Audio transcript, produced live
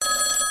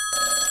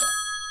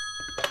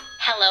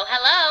Hello,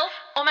 hello.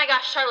 Oh my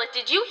gosh, Charlotte,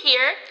 did you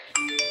hear?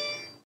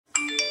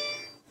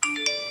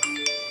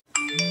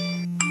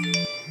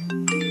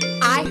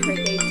 I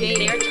heard they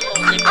dated. They're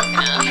totally broken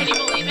up. Can you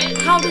believe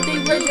it? How did they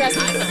look dressed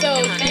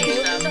so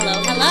cute?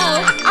 Hello,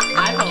 hello.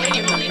 I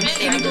totally believe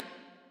it.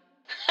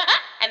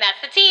 And that's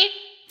the tea.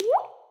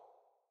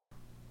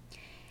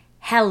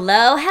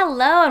 Hello,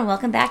 and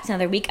welcome back to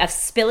another week of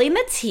Spilling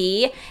the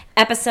Tea,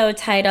 episode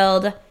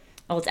titled,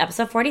 it's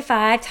episode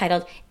 45,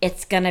 titled,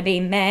 It's Gonna Be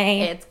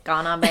May. It's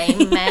gonna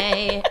be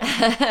May.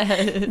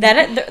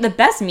 The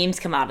best memes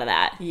come out of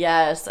that.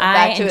 Yes, I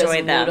back to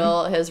enjoyed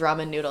his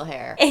ramen noodle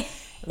hair.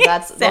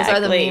 Those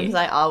are the memes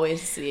I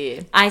always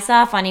see. I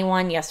saw a funny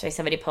one yesterday.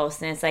 Somebody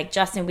posted, and it's like,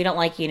 Justin, we don't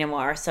like you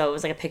anymore. So it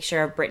was like a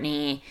picture of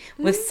Brittany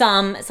with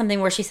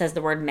something where she says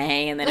the word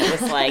May, and then it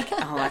was like,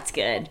 oh, that's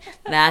good.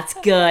 That's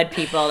good,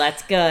 people.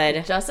 That's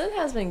good. Justin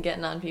has been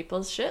getting on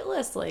people's shit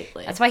list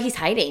lately. That's why he's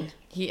hiding.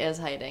 He is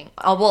hiding.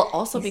 Oh, well,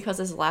 also because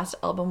his last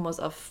album was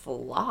a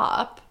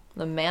flop.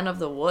 The Man of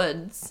the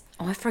Woods.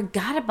 Oh, I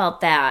forgot about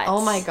that. Oh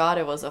my God,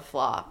 it was a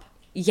flop.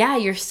 Yeah,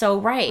 you're so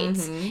right.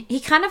 Mm-hmm. He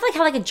kind of like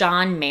had like a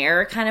John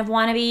Mayer kind of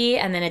wannabe,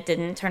 and then it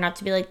didn't turn out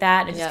to be like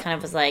that. It just kind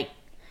of was like,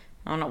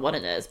 I don't know what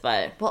it is,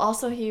 but... Well,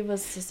 also he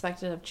was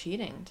suspected of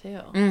cheating,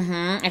 too.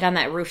 Mm-hmm. Like on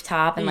that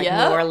rooftop in like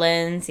New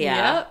Orleans.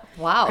 Yeah. Yep.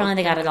 Wow. Apparently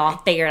they got it all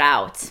figured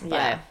out.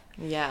 But...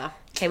 Yeah.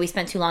 Okay, we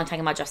spent too long talking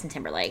about Justin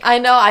Timberlake. I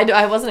know.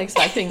 I wasn't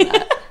expecting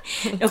that.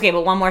 Okay,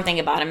 but one more thing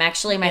about him.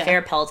 Actually, my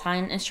favorite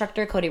Peloton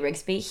instructor, Cody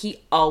Rigsby,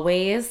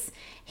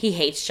 he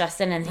hates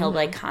Justin, and he'll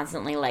like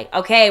constantly like,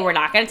 okay, we're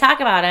not going to talk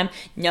about him.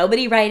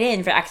 Nobody write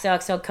in for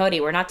XOXO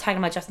Cody. We're not talking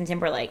about Justin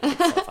Timberlake.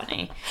 It's so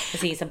funny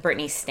because he's a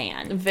Britney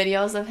stan.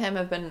 Videos of him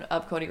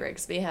of Cody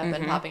Rigsby have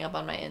been popping up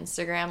on my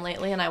Instagram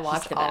lately, and I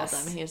watch all of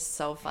them. He's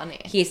so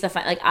funny. He's so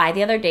funny. Like I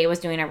the other day was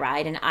doing a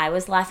ride, and I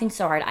was laughing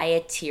so hard I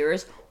had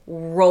tears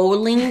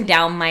rolling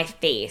down my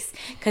face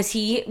because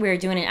we were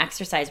doing an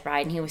exercise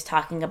ride, and he was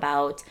talking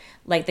about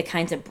like the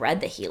kinds of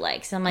bread that he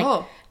likes. And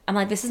I'm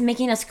like, this is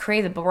making us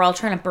crave it, but we're all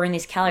trying to burn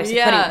these calories. So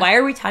Cody, why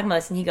are we talking about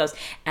this? And he goes,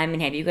 I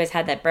mean, have you guys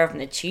had that bread from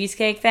the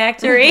Cheesecake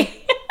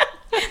Factory?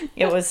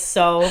 It was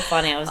so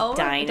funny. I was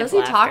dying of laughter. Does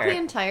he talk the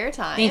entire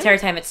time? The entire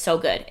time. It's so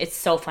good. It's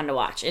so fun to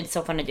watch. It's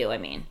so fun to do, I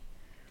mean.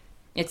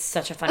 It's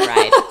such a fun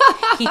ride.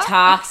 He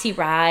talks, he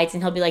rides,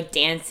 and he'll be like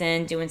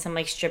dancing, doing some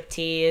like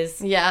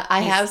striptease. Yeah,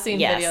 I have seen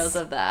videos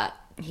of that.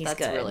 That's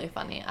good. Really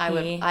funny.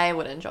 I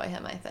would enjoy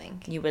him, I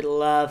think. You would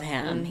love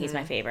him. He's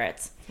my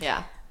favorite.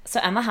 Yeah. So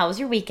Emma, how was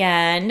your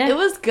weekend? It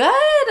was good.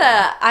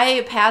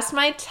 I passed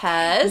my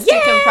test. Yay!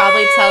 You can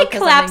probably tell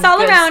because claps all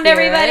around,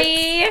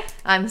 everybody.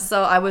 I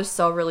was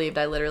so relieved.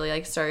 I literally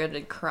like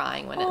started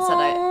crying when it said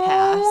I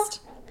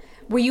passed.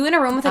 Were you in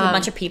a room with like a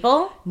bunch of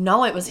people?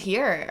 No, it was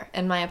here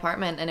in my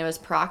apartment, and it was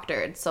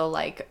proctored. So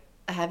like,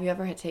 have you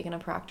ever taken a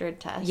proctored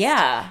test?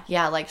 Yeah.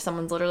 Yeah, like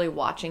someone's literally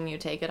watching you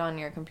take it on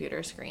your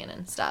computer screen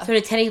and stuff. So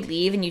did Teddy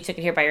leave and you took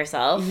it here by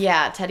yourself?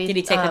 Yeah, Teddy. Did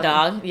he take the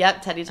dog?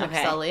 Yep, Teddy took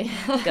Sully.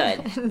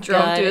 Good.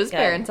 Drove to his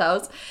parents'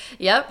 house.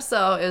 Yep,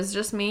 so it was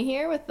just me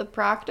here with the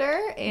proctor,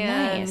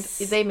 and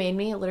they made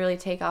me literally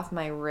take off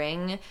my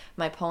ring,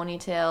 my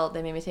ponytail.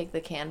 They made me take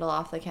the candle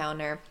off the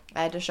counter.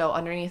 I had to show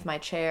underneath my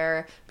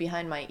chair,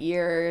 behind my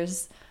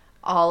ears,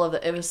 all of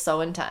it. It was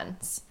so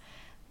intense.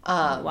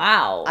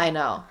 Wow. I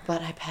know,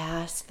 but I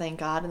passed, thank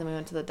God, and then we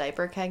went to the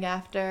diaper keg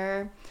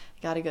after.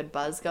 Got a good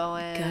buzz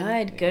going.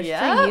 Good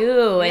for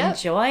you. Yep.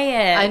 Enjoy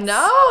it. I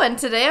know, and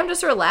today I'm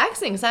just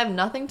relaxing because I have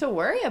nothing to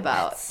worry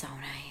about. That's so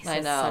nice. I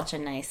know. Such a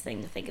nice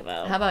thing to think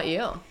about. How about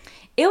you?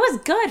 It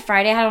was good.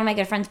 Friday, I had one of my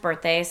good friend's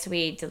birthdays, so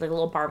we did like a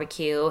little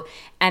barbecue.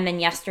 And then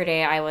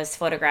yesterday, I was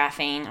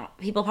photographing.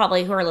 People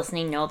probably who are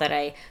listening know that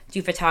I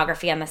do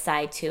photography on the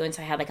side, too. And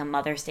so I had like a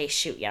Mother's Day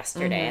shoot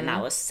yesterday, and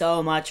that was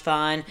so much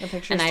fun. The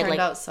pictures turned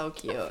out so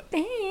cute.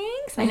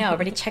 Thanks. I know.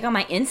 Everybody check out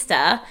my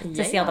Insta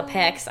to see all the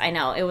pics. I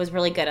know. It was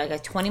really good.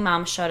 Like 20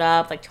 moms showed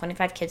up, like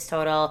 25 kids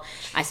total.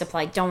 I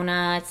supplied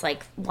donuts,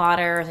 like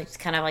water, like just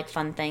kind of like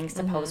fun things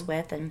to pose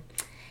with and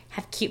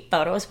have cute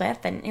photos with,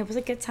 and it was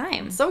a good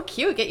time. So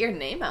cute. Get your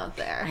name out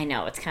there. I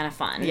know. It's kind of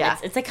fun. Yeah.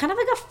 It's like kind of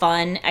like a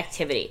fun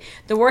activity.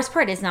 The worst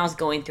part is now is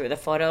going through the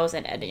photos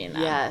and editing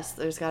them. Yes.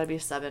 There's got to be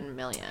 7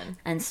 million.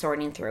 And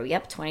sorting through.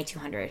 Yep,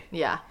 2,200.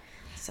 Yeah.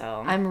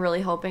 So I'm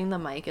really hoping the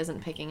mic isn't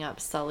picking up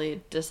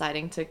Sully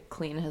deciding to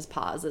clean his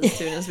paws as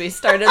soon as we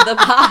started the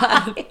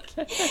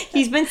pod.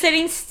 He's been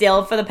sitting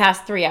still for the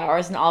past 3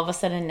 hours, and all of a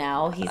sudden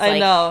now he's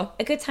like, know.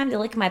 A good time to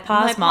lick my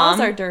paws, My Mom.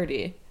 paws are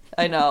dirty.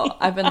 I know.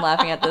 I've been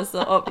laughing at this.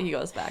 Oh, he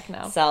goes back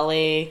now.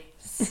 Sully.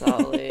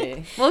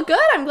 Well, good.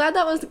 I'm glad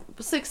that was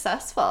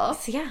successful.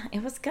 So yeah,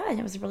 it was good.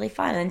 It was really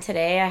fun. And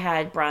today I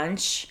had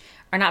brunch.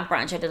 Or not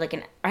brunch.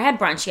 I had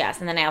brunch, yes.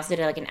 And then I also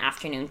did like an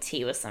afternoon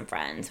tea with some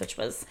friends, which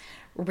was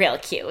real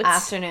cute.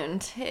 Afternoon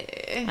tea.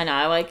 I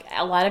know. Like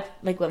a lot of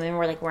like women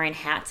were like wearing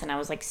hats, and I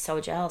was like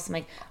so jealous. I'm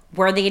like,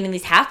 where are they getting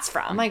these hats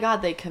from? Oh my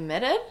God, they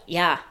committed?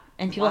 Yeah.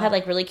 And people had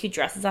like really cute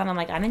dresses on. I'm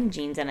like, I'm in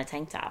jeans and a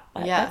tank top.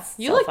 But Yeah. that's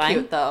You so look fun.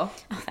 cute, though.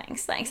 Oh,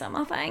 thanks,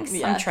 Emma. Thanks. I'm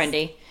Yes.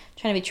 trendy.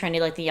 Trying to be trendy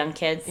like the young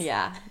kids.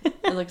 Yeah.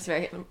 It looks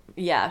very...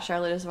 Yeah,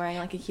 Charlotte is wearing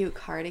like a cute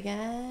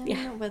cardigan.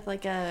 Yeah. With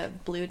like a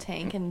blue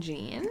tank and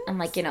jeans. And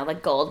like, you know,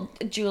 like gold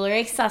jewelry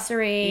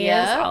accessories.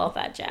 Yep. All of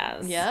that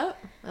jazz. Yep.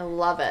 I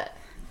love it.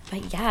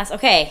 But yes.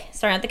 Okay.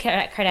 Starting with the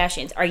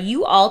Kardashians. Are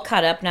you all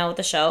caught up now with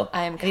the show?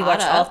 I am Have you caught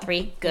watched all up.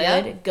 3?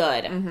 Good. Yep.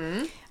 Good.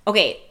 Mm-hmm.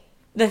 Okay.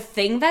 The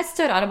thing that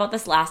stood out about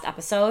this last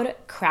episode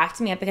cracked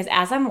me up because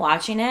as I'm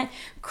watching it,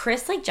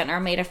 Kris like Jenner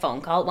made a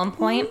phone call at one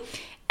point,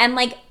 and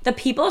like the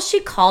people she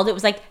called, it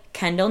was like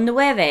Kendall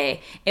Nueve,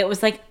 it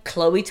was like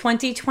Chloe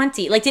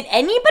 2020. Like, did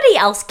anybody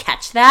else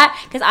catch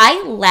that? Because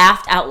I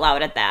laughed out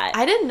loud at that.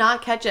 I did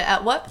not catch it.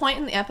 At what point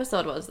in the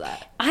episode was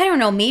that? I don't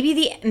know.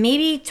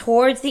 Maybe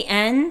towards the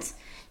end,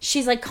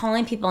 she's like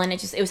calling people, and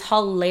it was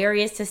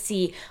hilarious to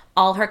see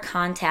all her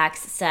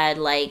contacts said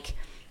like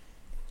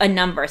a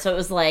number. So it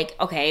was like,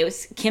 okay, it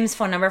was Kim's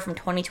phone number from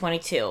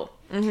 2022.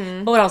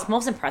 Mm-hmm. But what I was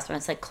most impressed with,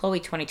 it's like Chloe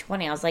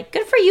 2020. I was like,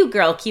 good for you,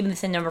 girl, keeping the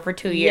same number for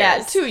 2 years.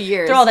 Yeah, 2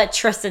 years. Through all that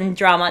Tristan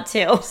drama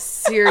too.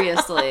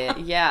 Seriously,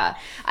 yeah.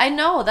 I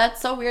know,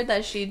 that's so weird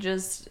that she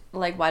just,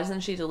 like, why doesn't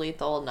she delete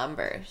the old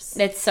numbers?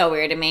 It's so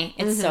weird to me.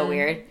 It's so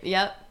weird.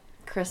 Yep.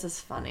 Kris is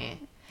funny.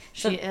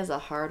 She is a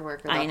hard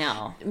worker, though. I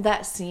know.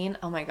 That scene,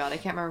 oh my god, I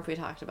can't remember if we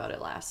talked about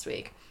it last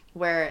week,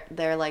 where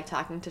they're, like,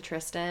 talking to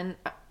Travis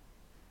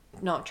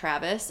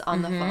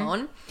on the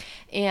phone,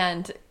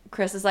 and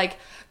Kris is like,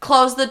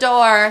 close the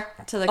door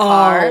to the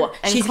car. Oh,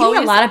 And she's Chloe's,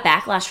 getting a lot of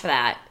backlash for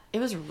that. It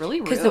was really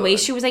rude. Because the way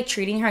she was like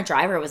treating her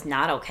driver was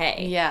not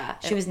okay. Yeah.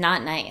 She was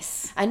not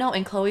nice. I know,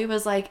 and Chloe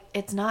was like,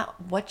 it's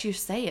not what you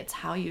say, it's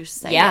how you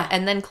say Yeah. it.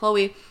 And then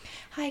Chloe,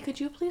 hi, could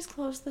you please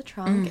close the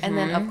trunk? And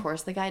then, of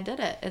course, the guy did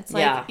it. It's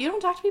like, Yeah. you don't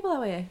talk to people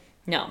that way.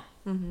 No.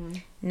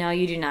 No,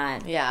 you do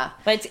not. Yeah.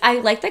 But I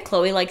like that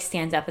Chloe like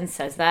stands up and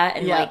says that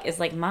and Yeah. like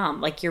is like,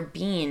 Mom, like you're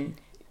being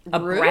a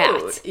Rude.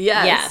 brat.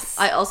 Yes.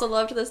 I also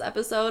loved this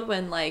episode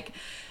when, like,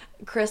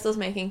 Kris was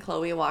making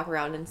Chloe walk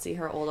around and see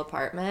her old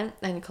apartment,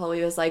 and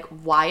Chloe was like,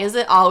 why is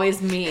it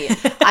always me?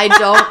 I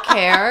don't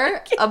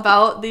care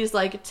about these,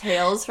 like,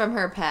 tales from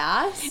her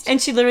past. And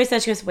she literally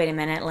said, she goes, wait a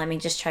minute, let me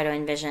just try to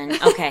envision.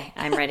 Okay,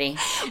 I'm ready.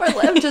 Or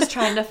Liv just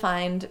trying to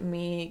find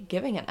me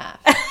giving an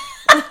F.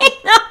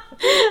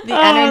 The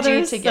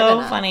energy to give so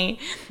an F. funny.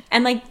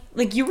 And like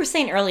you were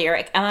saying earlier,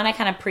 like, Emma and I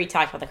kind of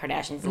pre-talked about the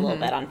Kardashians a little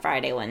bit on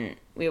Friday when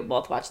we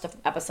both watched the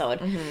episode.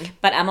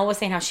 But Emma was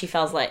saying how she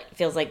feels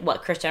like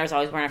what Kris Jenner's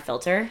always wearing a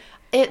filter.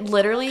 It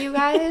literally, you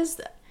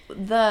guys,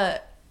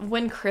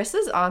 when Kris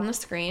is on the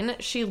screen,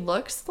 she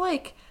looks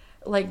like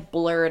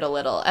blurred a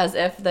little, as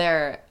if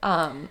they're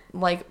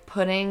like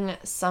putting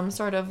some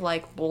sort of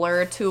like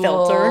blur tool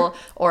Filter.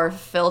 or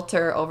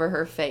filter over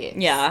her face.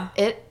 Yeah.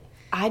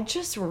 I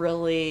just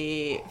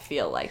really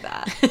feel like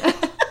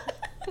that.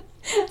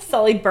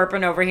 Sully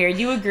burping over here. Do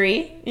you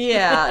agree?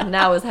 Yeah,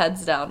 now his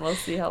head's down. We'll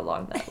see how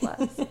long that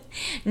lasts.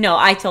 No,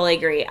 I totally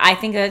agree. I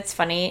think that's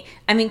funny.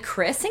 I mean,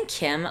 Kris and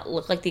Kim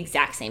look like the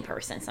exact same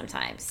person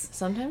sometimes.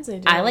 Sometimes they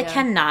do. I yeah.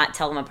 cannot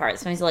tell them apart.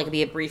 Sometimes it'll like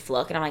be a brief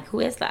look, and I'm like, who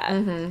is that?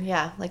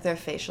 Yeah, like their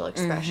facial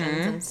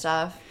expressions and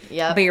stuff.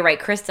 Yep. But you're right.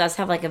 Kris does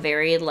have like a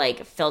very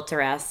like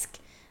filter-esque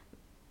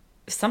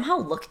somehow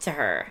look to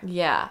her.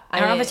 Yeah. I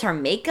don't know if it's her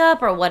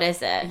makeup or what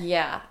is it.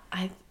 Yeah.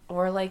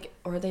 Or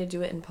they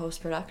do it in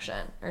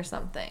post-production or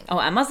something. Oh,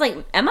 Emma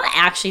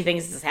actually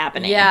thinks this is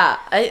happening. Yeah.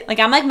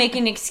 I'm like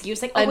making an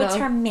excuse like, I oh, it's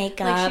know. her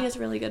makeup. Like, she has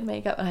really good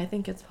makeup, and I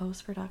think it's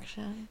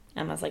post-production.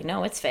 Emma's like,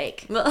 no, it's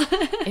fake.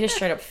 It is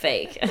straight up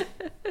fake.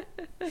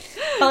 But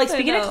like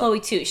speaking of know. Chloe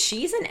too,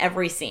 she's in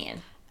every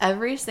scene.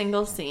 Every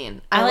single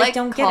scene. I, I like,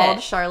 don't get called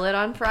it. Charlotte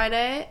on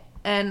Friday,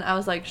 and I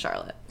was like,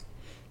 Charlotte,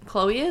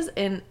 Chloe is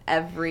in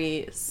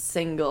every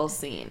single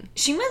scene.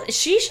 She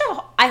should.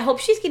 I hope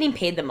she's getting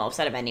paid the most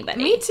out of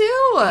anybody. Me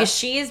too. Because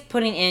she is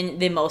putting in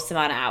the most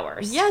amount of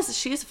hours. Yes,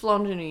 she's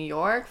flown to New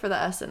York for the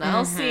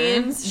SNL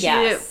scenes. She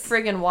Yes.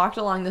 friggin' walked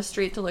along the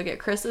street to look at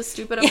Chris's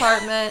stupid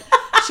apartment.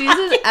 She's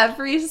in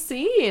every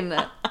scene.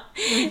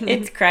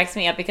 It cracks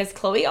me up because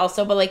Chloe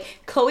also, but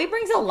like Chloe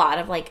brings a lot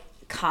of like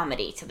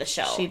comedy to the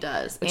show. She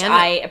does. Which And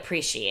I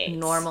appreciate.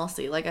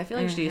 normalcy. Like, I feel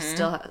like she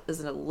still is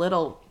a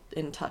little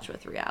in touch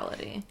with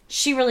reality.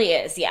 She really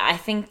is. Yeah, I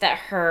think that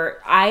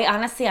I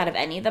honestly, out of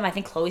any of them, I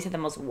think Chloe's had the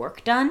most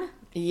work done.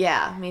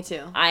 Yeah, me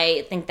too.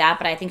 I think that,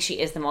 but I think she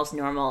is the most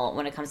normal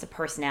when it comes to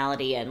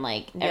personality and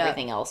like Yeah.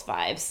 everything else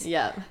vibes.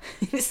 Yeah.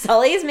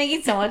 Sully is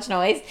making so much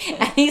noise,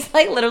 and he's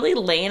like literally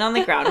laying on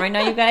the ground right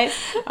now, you guys,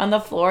 on the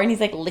floor, and he's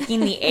like licking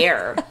the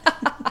air.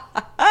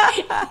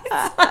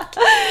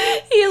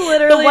 He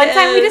literally The one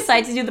time we is.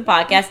 decided to do the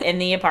podcast in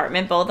the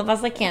apartment, both of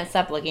us like can't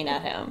stop looking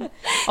at him.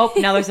 Oh,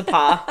 now there's a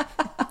paw.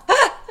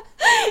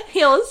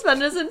 He'll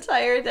spend his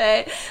entire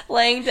day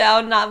laying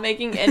down, not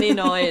making any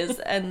noise,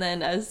 and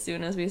then as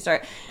soon as we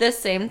start, this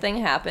same thing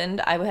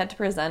happened. I had to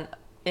present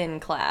in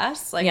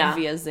class, like Yeah.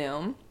 via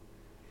Zoom,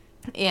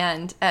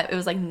 And it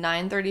was like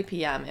 9:30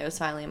 p.m. It was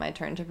finally my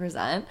turn to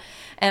present.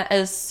 And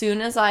as soon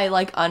as I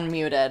like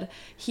unmuted,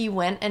 he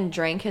went and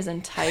drank his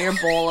entire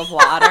bowl of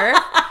water.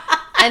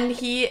 And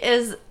he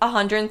is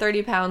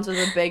 130 pounds with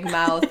a big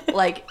mouth.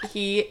 Like,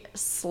 he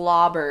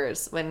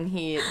slobbers when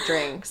he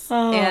drinks.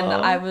 Oh.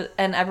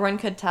 And everyone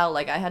could tell.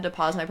 Like, I had to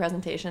pause my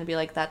presentation and be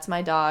like, "That's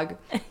my dog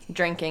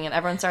drinking." And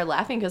everyone started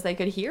laughing because they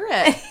could hear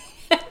it.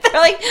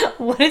 They're like,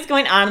 what is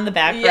going on in the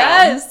background?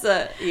 Yes.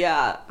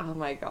 Yeah. Oh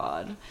my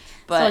God.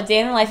 But so, day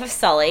in the life of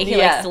Sully. He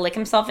Yeah. likes to lick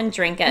himself and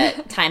drink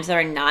at times that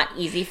are not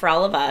easy for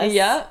all of us.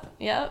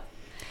 Yep.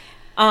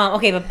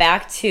 Okay, but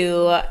back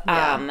to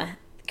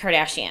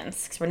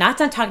Kardashians, because we're not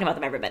done talking about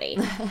them, everybody.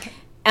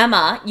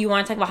 Emma, you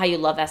want to talk about how you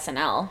love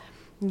SNL.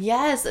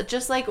 Yes,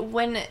 just like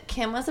when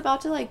Kim was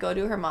about to like go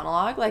do her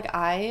monologue, like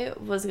I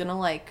was gonna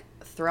like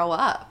throw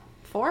up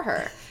for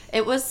her.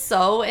 It was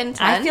so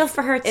intense. I feel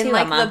for her too, in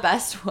like Emma. the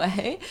best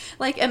way.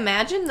 Like,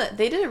 imagine that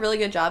they did a really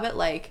good job at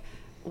like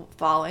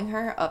following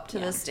her up to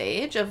the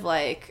stage of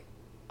like,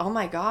 oh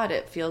my God,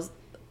 it feels.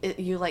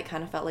 You like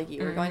kind of felt like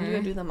you were going to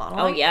go do the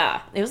monologue. Oh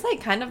yeah, it was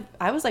like kind of.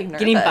 I was like nervous,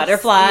 getting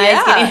butterflies.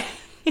 Yeah.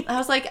 I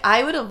was like,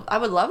 I would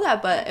love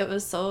that, but it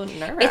was so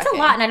nerve-wracking. It's a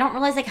lot, and I don't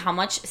realize like how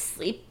much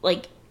sleep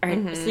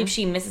sleep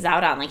she misses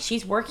out on. Like,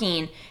 she's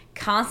working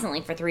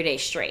constantly for 3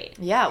 days straight.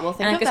 Yeah, well,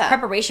 think and of like, that.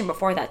 preparation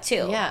before that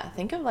too. Yeah,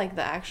 think of like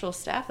the actual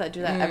staff that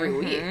do that every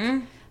week.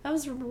 That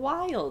was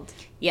wild.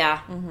 Yeah,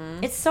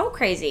 it's so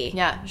crazy.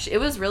 Yeah, it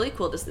was really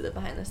cool to see the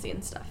behind the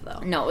scenes stuff though.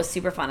 No, it was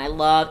super fun. I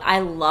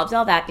loved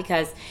all that,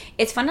 because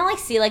it's fun to like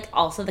see like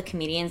also the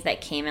comedians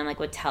that came and like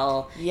would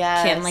tell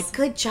Kim like,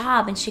 good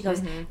job, and she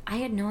goes, I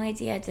had no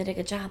idea I did a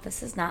good job.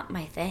 This is not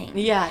my thing.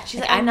 Yeah, she's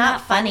like, I'm not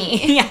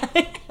funny. Yeah.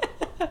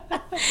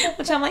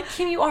 Which I'm like,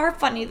 Kim, you are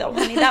funny though,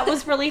 honey. That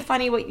was really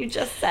funny what you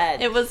just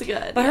said. It was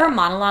good. But her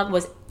monologue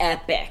was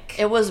epic.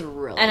 It was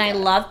really and good.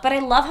 I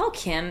love how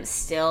Kim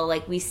still,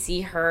 like, we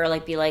see her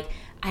like be like,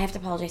 I have to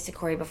apologize to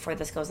Corey before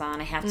this goes on.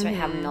 I have to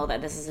have him know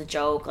that this is a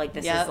joke. Like,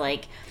 this is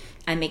like,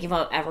 I'm making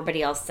what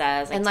everybody else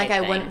says. Like, and like,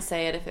 I thing. wouldn't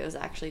say it if it was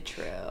actually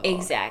true.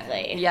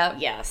 Exactly. Yep.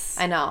 Yes.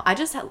 I know. I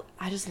just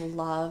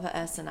love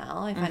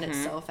SNL. I find it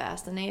so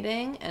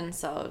fascinating, and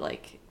so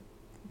like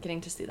getting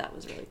to see that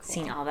was really cool.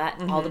 Seeing all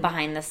that, all the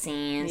behind the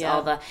scenes, Yeah.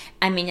 all the,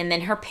 I mean, and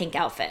then her pink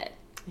outfit.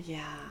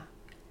 Yeah.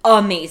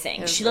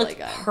 Amazing. was She really looked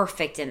good.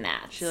 perfect in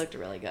that. She looked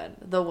really good.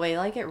 The way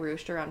like it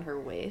ruched around her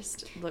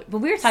waist. But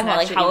we were talking about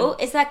like, how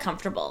is that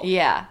comfortable?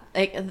 Yeah,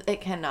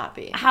 it cannot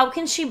be. How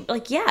can she,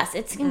 like, yes,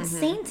 it's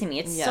insane to me.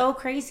 It's Yeah. so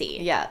crazy.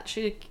 Yeah,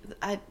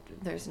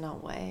 there's no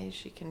way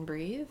she can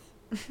breathe.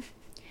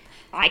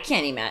 I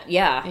can't even.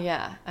 Yeah.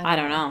 Yeah, I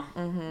don't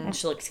know.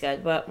 She looks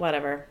good, but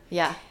whatever.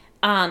 Yeah.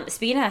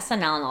 Speaking of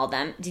SNL and all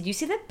them, did you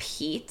see that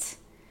Pete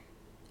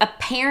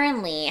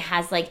apparently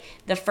has like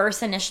the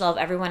first initial of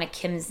every one of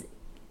Kim's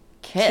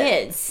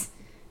kids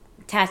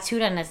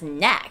tattooed on his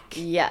neck?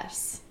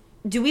 Yes.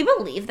 Do we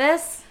believe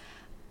this?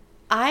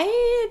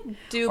 I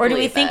do. Or do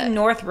we believe think it.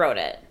 North wrote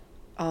it?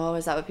 Oh,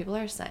 is that what people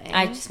are saying?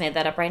 I just made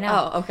that up right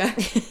now. Oh, okay.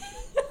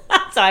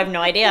 So I have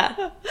no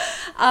idea.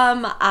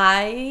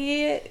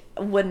 I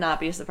would not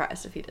be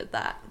surprised if he did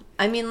that.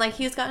 I mean, like,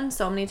 he's gotten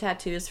so many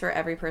tattoos for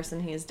every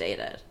person he's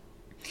dated.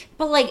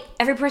 But like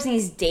every person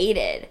he's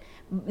dated,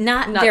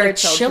 not Not their their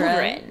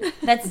children. children.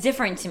 That's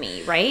different to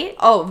me, right?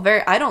 Oh,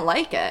 I don't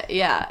like it.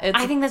 Yeah.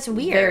 I think that's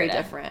weird. Very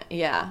different.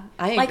 Yeah,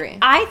 I Like, agree.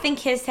 I think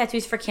his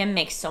tattoos for Kim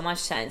make so much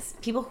sense.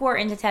 People who are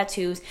into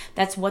tattoos,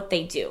 that's what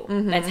they do.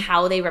 That's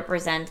how they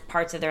represent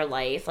parts of their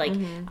life. Like,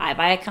 I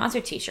buy a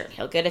concert t-shirt,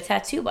 he'll get a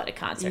tattoo about a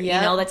concert.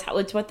 Yep. You know,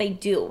 it's what they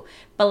do.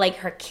 But like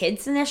her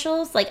kids'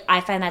 initials, like,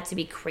 I find that to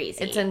be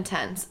crazy. It's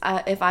intense.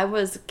 If I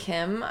was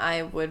Kim,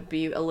 I would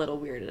be a little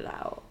weirded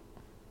out.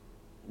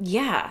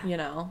 Yeah. You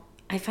know?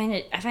 I find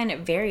it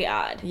very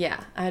odd.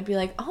 Yeah. I'd be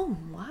like, oh,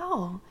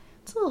 wow.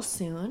 It's a little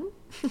soon.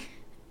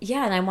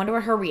 Yeah, and I wonder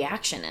what her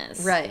reaction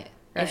is. Right.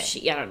 If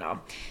she, I don't know.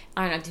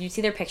 Did you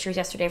see their pictures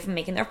yesterday from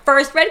making their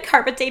first red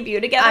carpet debut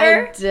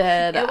together? I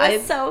did. It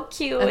was so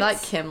cute. I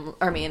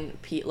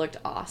thought Pete looked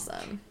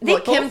awesome. They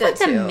Well, both Kim did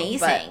looked too,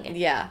 amazing. but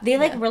yeah. They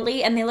yeah.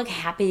 really, and they look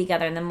happy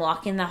together, and then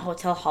walking the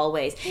hotel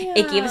hallways.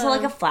 It gave us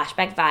like a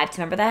flashback vibe.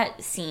 To remember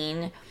that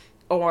scene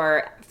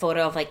or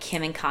photo of like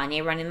Kim and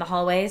Kanye running the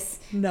hallways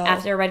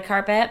after a red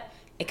carpet?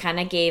 It kind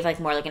of gave like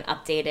more like an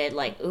updated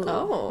like,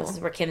 ooh, this is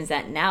where Kim's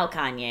at now,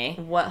 Kanye.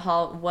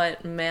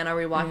 What man are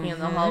we walking in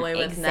the hallway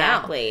with now?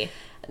 Exactly.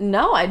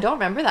 No, I don't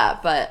remember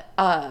that, but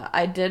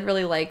I did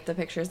really like the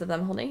pictures of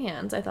them holding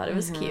hands. I thought it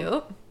was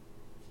cute.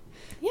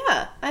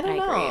 Yeah, I don't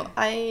know.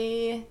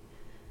 agree.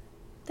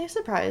 They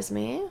surprise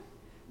me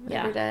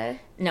every day.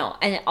 No,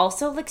 and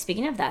also like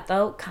speaking of that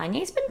though,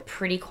 Kanye's been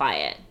pretty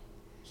quiet.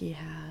 He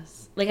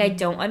has. Like, I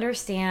don't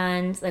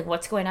understand, like,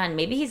 what's going on.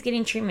 Maybe he's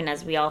getting treatment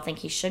as we all think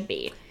he should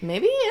be.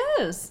 Maybe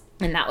he is.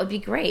 And that would be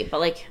great. But,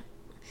 like,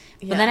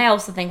 Yeah. but then I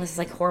also think this is,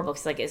 like, horrible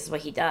because, like, this is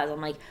what he does.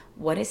 I'm like,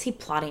 what is he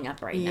plotting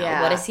up right now?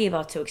 Yeah. What is he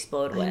about to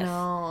explode with? I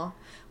know.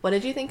 What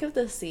did you think of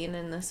the scene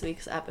in this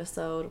week's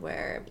episode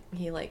where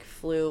he, like,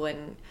 flew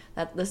and...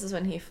 this is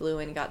when he flew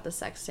and got the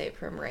sex tape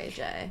from Ray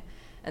J.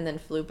 and then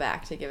flew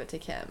back to give it to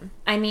Kim.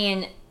 I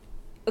mean,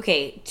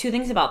 okay, 2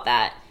 things about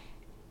that.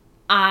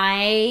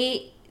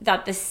 I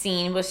thought the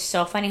scene was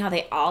so funny how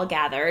they all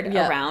gathered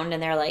around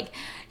and they're like,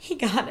 he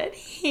got it.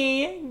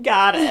 And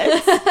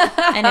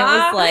it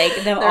was like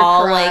them They're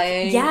all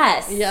crying. like,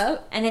 yes.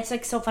 Yep. And it's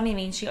like so funny to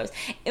me. And she goes,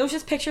 it was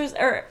just pictures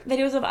or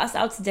videos of us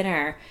out to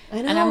dinner.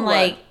 I know. And I'm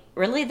like,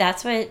 really?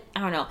 That's what, I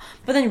don't know.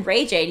 But then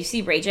Ray J, you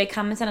see Ray J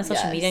comments on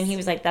social media and he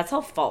was like, that's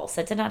all false.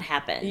 That did not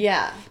happen.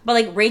 Yeah. But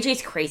like Ray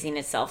J's crazy in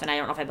itself and I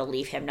don't know if I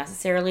believe him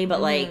necessarily,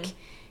 but like,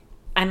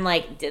 I'm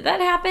like, did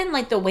that happen?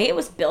 Like the way it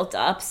was built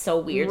up so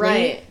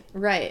weirdly.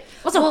 Right.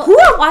 Also, who's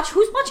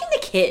watching the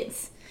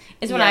kids?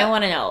 Is what Yeah. I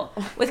want to know.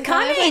 With They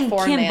probably Kanye have, and like,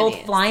 4 Kim both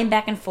nannies. flying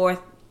back and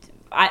forth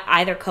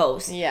either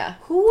coast. Yeah.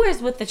 Who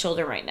is with the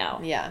children right now?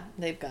 Yeah,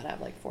 they've got to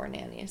have like 4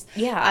 nannies.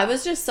 Yeah. I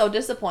was just so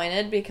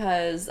disappointed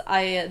because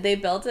they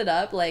built it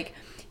up like,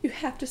 you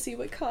have to see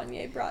what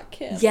Kanye brought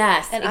Kim.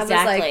 Yes, and I was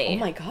exactly. like, oh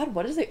my God,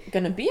 what is it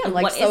going to be? I'm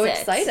like What so is it?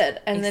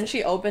 excited. And then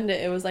she opened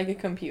it. It was like a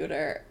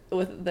computer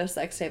with the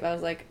sex tape. I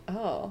was like,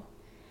 oh,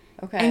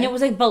 okay. And it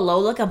was like below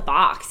like a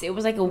box. It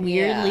was like a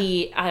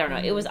weirdly, I don't know,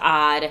 it was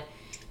odd.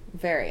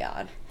 Very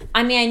odd.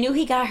 I mean, I knew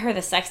he got her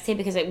the sex tape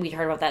because we'd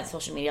heard about that on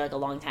social media like a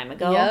long time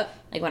ago. Yep.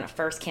 Like when it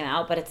first came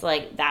out, but it's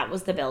like that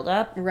was the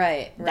buildup.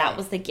 Right. That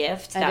was the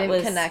gift. I That didn't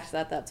was connect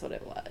that that's what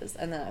it was.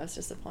 And then I was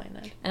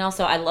disappointed. And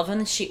also, I love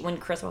when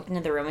Chris walked into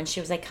the room and she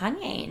was like,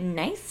 Kanye,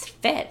 nice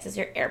fit. Is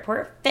your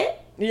airport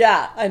fit?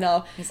 Yeah, I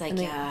know. He's like,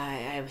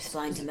 yeah, I was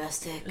flying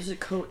domestic. Is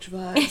it Coach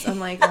vibes? I'm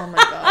like, oh my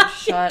God,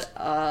 shut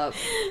up.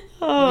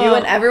 Oh. You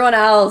and everyone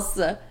else.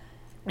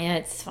 Yeah,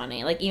 it's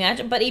funny. Like,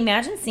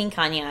 imagine seeing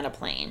Kanye on a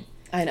plane.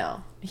 I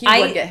know. He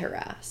I- would get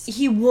harassed.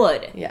 He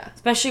would. Yeah.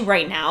 Especially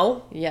right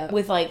now. Yeah.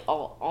 With, like,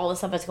 all the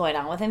stuff that's going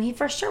on with him, he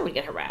for sure would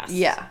get harassed.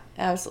 Yeah,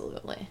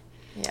 absolutely.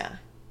 Yeah.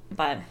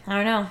 But, I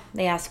don't know.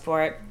 They asked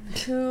for it.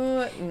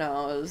 Who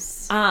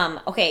knows?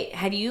 Okay,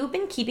 have you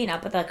been keeping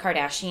up with the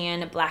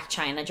Kardashian Blac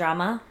Chyna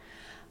drama?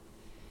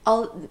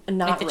 Not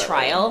Like the really.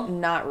 trial?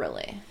 Not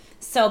really.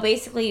 So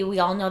basically, we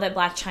all know that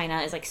Blac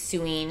Chyna is like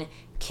suing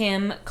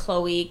Kim,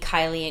 Khloe,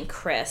 Kylie, and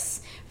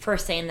Kris for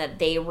saying that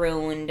they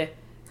ruined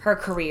her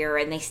career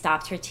and they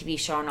stopped her TV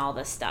show and all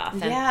this stuff.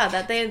 And Yeah,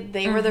 that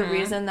they were the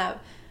reason that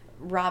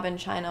Robin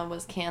China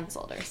was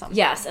canceled or something.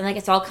 yes, and like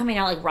it's all coming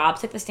out. Like Rob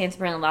took the stand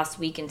for last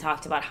week and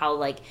talked about how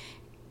Black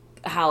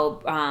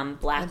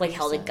like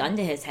held a Abusive. gun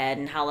to his head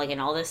and how like and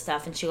all this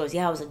stuff. And she goes,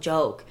 "Yeah, it was a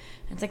joke."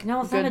 And it's like,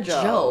 no, it's not a Good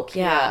joke. joke,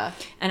 yeah.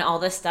 And all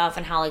this stuff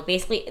and how like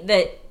basically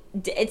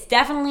it's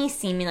definitely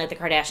seeming like the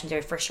Kardashians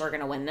are for sure going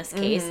to win this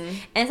case. And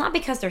it's not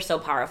because they're so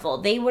powerful.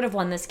 They would have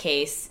won this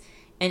case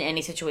in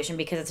any situation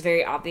because it's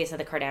very obvious that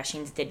the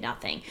Kardashians did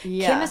nothing.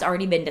 Yeah. Kim has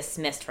already been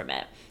dismissed from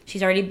it.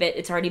 It's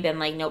already been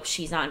like, nope,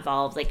 she's not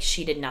involved. Like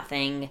she did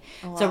nothing.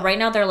 So right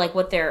now they're like,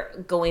 what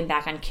they're going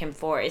back on Kim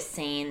for is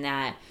saying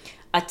that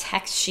a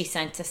text she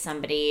sent to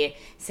somebody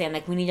saying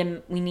like, we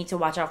need to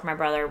watch out for my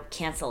brother,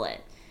 cancel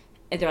it.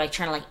 And they're like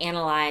trying to like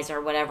analyze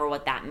or whatever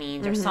what that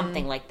means or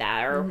something like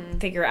that or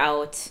figure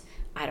out.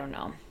 I don't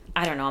know.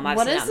 I'm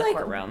obviously not in the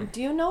courtroom. Do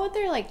you know what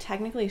they're like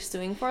technically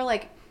suing for?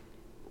 Like,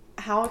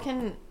 how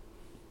can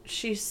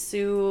she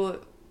sue?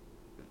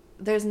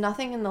 There's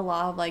nothing in the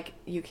law of like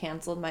you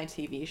canceled my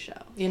TV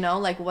show. You know,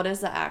 like what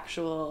is the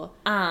actual?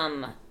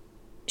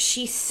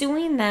 She's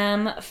suing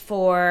them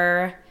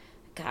for,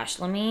 gosh,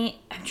 I'm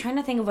trying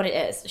to think of what it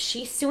is.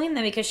 She's suing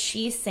them because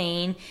she's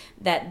saying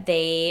that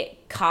they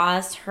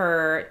caused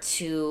her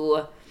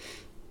to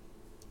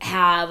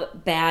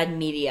have bad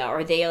media,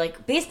 or they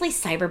like basically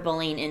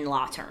cyberbullying in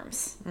law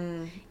terms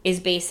is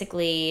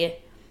basically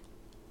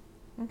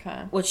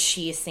Okay. what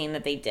she's saying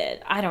that they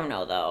did. I don't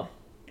know though.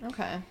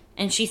 Okay.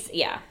 And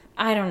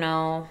I don't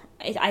know.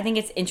 I think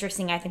it's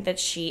interesting. I think that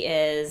she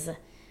is,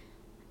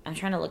 I'm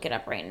trying to look it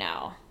up right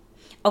now.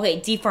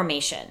 Okay,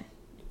 deformation.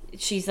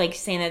 She's like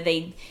saying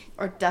that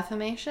Or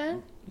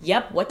defamation?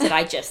 yep, what did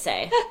I just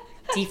say?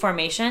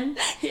 Deformation?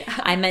 Yeah.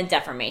 I meant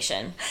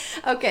deformation.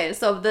 Okay,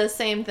 so the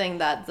same thing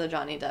that the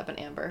Johnny Depp and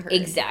Amber Heard.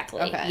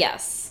 Exactly. Okay.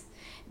 Yes.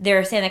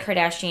 They're saying that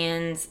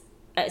Kardashians,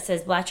 it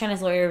says Blac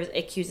Chyna's lawyer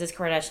accuses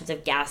Kardashians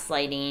of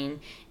gaslighting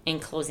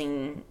and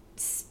closing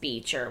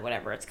speech or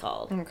whatever it's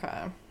called.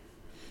 Okay.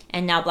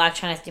 And now Blac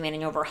Chyna's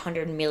demanding over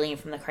 $100 million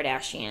from the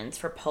Kardashians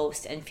for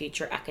post and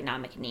future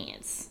economic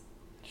needs.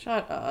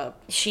 Shut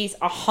up. She's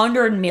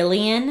 $100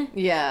 million?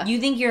 Yeah. You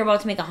think you're about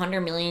to make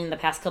 $100 million in the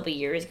past couple of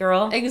years,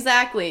 girl?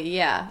 Exactly.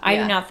 Yeah. I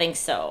yeah. do not think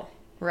so.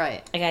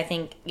 Right. Like, I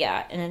think,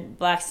 yeah. And then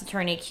Black's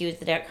attorney accused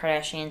the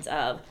Kardashians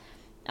of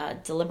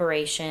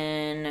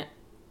deliberation.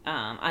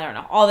 I don't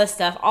know. All this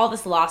stuff, all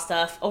this law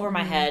stuff over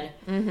my head.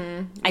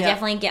 Mm-hmm. I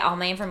definitely get all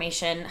my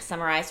information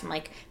summarized from,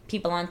 like,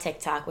 people on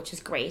TikTok, which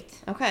is great.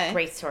 Okay.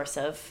 Great source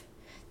of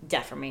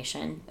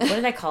deformation. What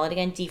did I call it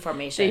again?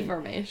 Deformation.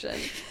 Deformation.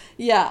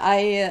 Yeah,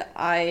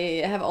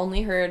 I have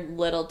only heard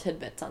little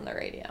tidbits on the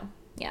radio.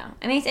 Yeah.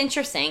 I mean, it's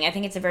interesting. I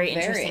think it's a very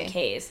interesting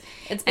case.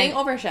 It's being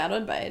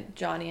overshadowed by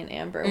Johnny and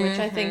Amber, which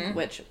I think,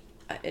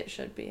 it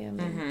should be. I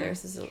mean,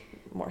 theirs is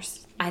more.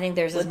 I think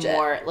theirs is Legit.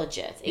 more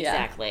legit. Yeah.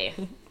 Exactly.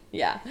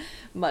 Yeah,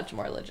 much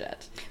more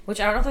legit. Which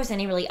I don't know if there's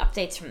any really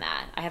updates from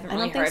that. I haven't I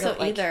really don't think heard so of,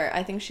 like, either.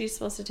 I think she's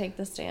supposed to take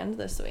the stand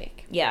this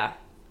week. Yeah.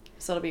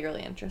 So it'll be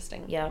really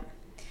interesting. Yeah.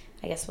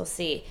 I guess we'll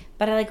see.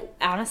 But I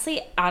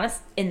honestly,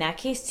 in that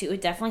case too,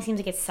 it definitely seems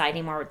like it's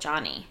siding more with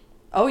Johnny.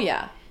 Oh,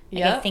 yeah.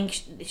 Like, I think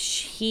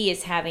he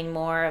is having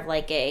more of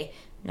like a,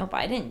 nope,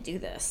 I didn't do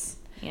this,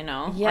 you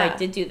know? Yeah. Or I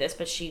did do this,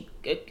 but she,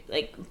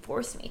 like,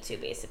 forced me to,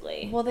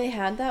 basically. Well, they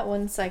had that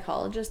one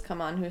psychologist come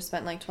on who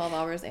spent like 12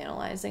 hours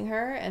analyzing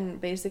her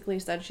and basically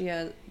said she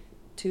had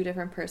 2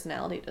 different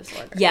personality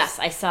disorders. Yes,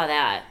 I saw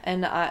that.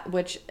 And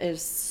which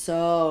is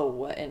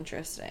so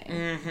interesting.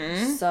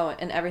 Mm-hmm. So,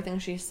 and everything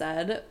she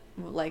said,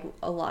 like,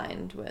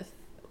 aligned with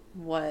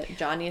what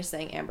Johnny is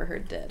saying Amber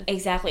Heard did.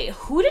 Exactly.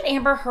 Who did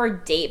Amber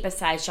Heard date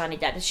besides Johnny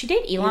Depp? Did she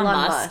date Elon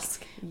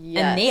Musk?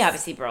 Yes. And they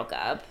obviously broke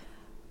up.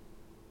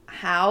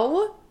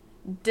 How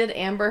did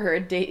Amber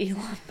Heard date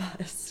Elon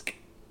Musk?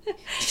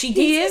 She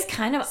dates these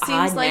kind of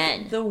seems odd like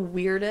men. the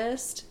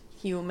weirdest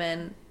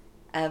human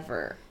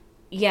ever.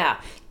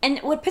 Yeah. And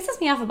what pisses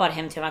me off about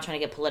him too, I'm not trying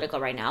to get political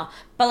right now,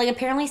 but like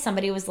apparently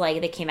somebody was like,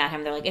 they came at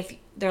him,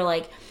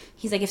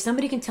 he's like, if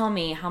somebody can tell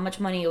me how much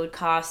money it would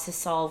cost to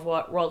solve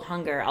world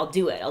hunger, I'll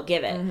do it. I'll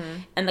give it.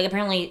 Mm-hmm. And like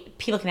apparently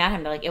people came at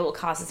him, they're like, it will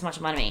cost this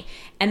much money.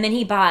 And then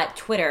he bought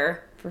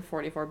Twitter For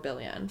 $44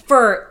 billion.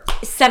 for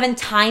 7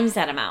 times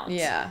that amount.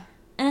 Yeah.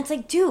 And it's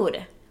like,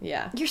 dude,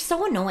 Yeah. you're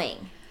so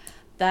annoying.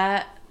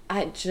 I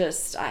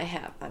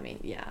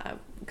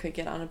could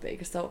get on a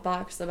big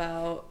soapbox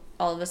about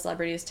all of the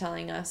celebrities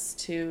telling us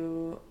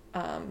to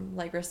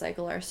like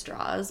recycle our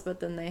straws, but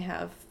then they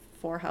have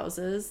 4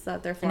 houses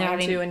that they're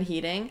flying to and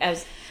heating.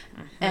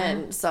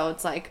 And so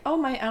it's like,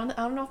 oh, I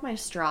don't know if my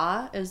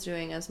straw is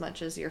doing as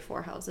much as your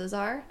 4 houses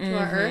are to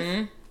our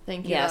earth.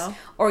 Thank you. Yes.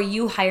 Or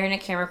you hiring a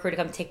camera crew to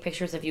come take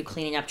pictures of you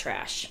cleaning up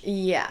trash.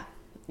 Yeah.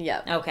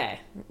 Yep. Okay.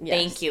 Yes.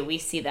 Thank you. We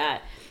see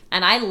that.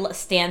 And I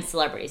stand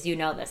celebrities. You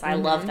know this. I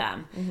love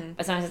them. Mm-hmm.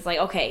 But sometimes it's like,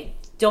 okay,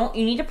 you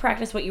need to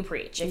practice what you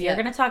preach. If you're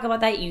going to talk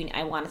about that,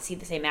 I want to see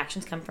the same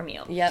actions come from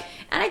you. Yep.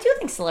 And I do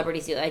think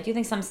celebrities do that. I do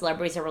think some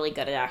celebrities are really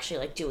good at actually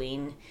like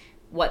doing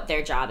what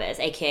their job is,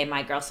 aka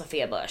my girl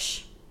Sophia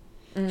Bush.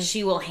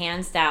 She will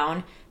hands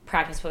down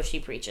practice what she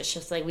preaches.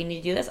 Just like, we need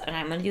to do this, and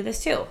I'm going to do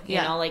this too.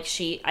 You know, like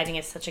I think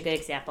it's such a good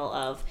example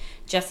of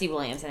Jesse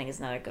Williams. I think is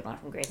another good one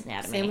from Grey's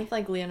Anatomy. Same with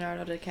like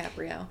Leonardo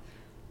DiCaprio.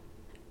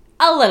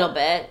 A little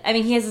bit. I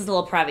mean, he has his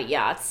little private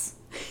yachts.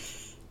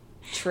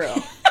 True.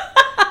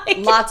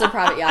 Lots of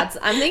private yachts.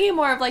 I'm thinking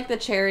more of like the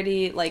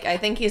charity. Like, I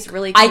think he's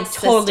really I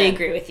totally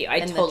agree with you. I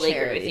totally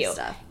agree with you.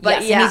 Stuff.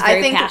 But yes, yeah, he's very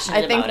I think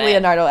passionate about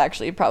Leonardo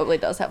actually probably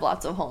does have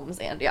lots of homes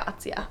and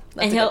yachts. Yeah,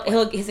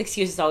 that's his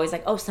excuse is always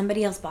like, "Oh,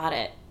 somebody else bought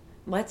it."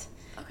 What?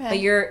 Okay. But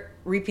you're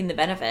reaping the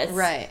benefits,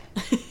 right?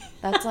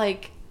 That's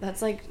like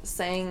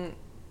saying,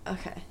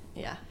 okay,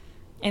 yeah.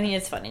 I mean,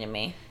 it's funny to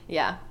me.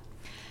 Yeah.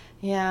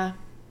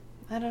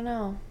 I don't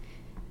know.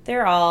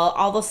 They're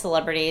all those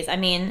celebrities. I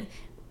mean,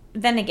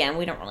 then again,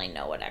 we don't really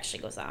know what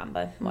actually goes on,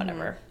 but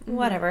whatever. Mm-hmm.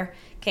 Whatever.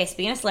 Okay,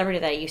 speaking of celebrity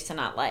that I used to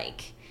not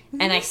like,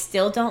 and I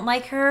still don't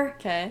like her,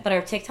 okay, but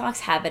her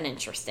TikToks have been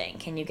interesting.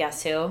 Can you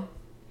guess who?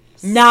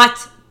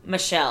 Not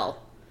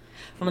Michelle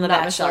from The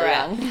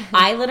Bachelorette.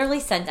 I literally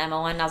sent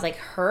Emma one, and I was like,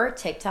 her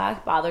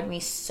TikTok bothered me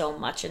so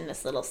much in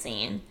this little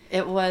scene. I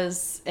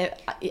also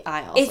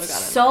it's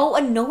so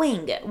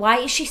annoying. Why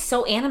is she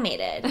so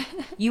animated?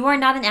 You are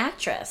not an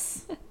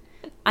actress.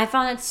 I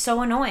found it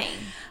so annoying.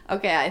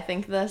 Okay, I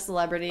think the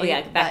celebrity... Oh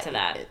yeah, back to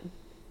that.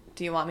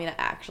 Do you want me to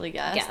actually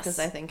guess? Yes. Because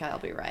I think I'll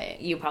be right.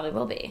 You probably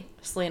will be.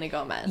 Selena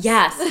Gomez.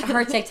 Yes.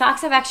 Her TikToks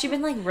have actually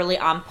been like really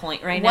on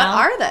point right now.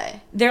 What are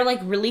they? They're like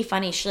really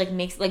funny. She like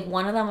makes like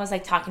one of them was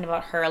like talking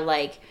about her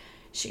like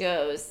she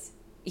goes,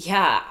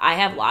 yeah, I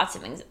have lots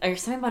of or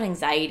something about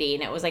anxiety,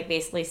 and it was like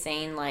basically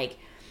saying like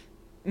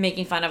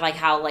making fun of like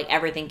how like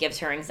everything gives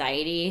her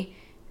anxiety.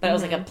 But it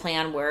was like a play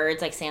on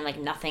words, like saying like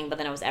nothing, but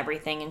then it was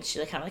everything, and she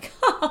like kind of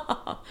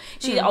like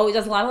she always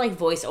does a lot of like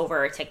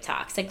voiceover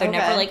TikToks. Like they're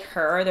never like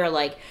her; they're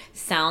like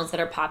sounds that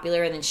are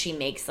popular, and then she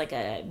makes like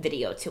a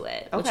video to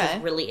it, which is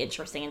really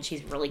interesting, and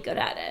she's really good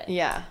at it.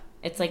 Yeah,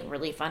 it's like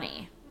really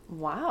funny.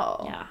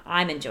 Wow. Yeah,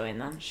 I'm enjoying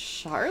them.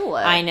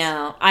 Charlotte. I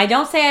know. I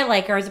don't say I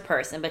like her as a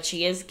person, but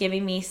she is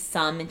giving me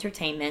some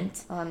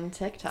entertainment on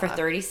TikTok for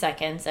 30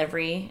 seconds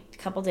every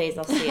couple days.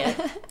 I'll see it.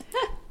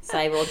 So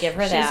I will give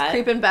her that. She's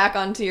creeping back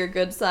onto your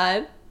good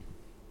side.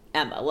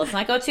 Emma, let's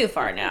not go too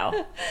far now.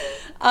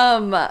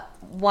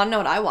 One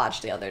note I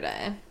watched the other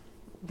day.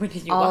 What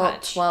did you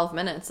watch? 12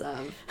 minutes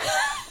of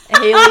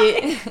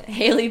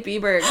Hailey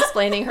Bieber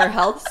explaining her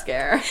health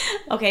scare.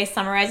 Okay,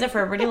 summarize it for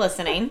everybody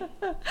listening.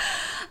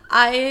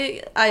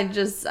 I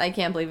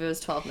can't believe it was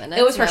 12 minutes.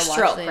 It was her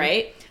stroke,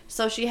 right?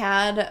 So she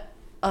had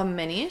a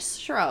mini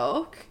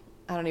stroke.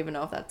 I don't even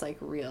know if that's like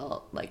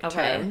real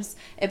terms.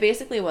 It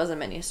basically was a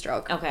mini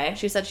stroke. Okay.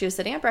 She said she was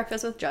sitting at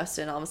breakfast with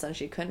Justin. All of a sudden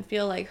she couldn't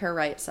feel like her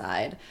right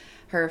side.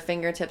 Her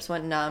fingertips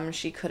went numb.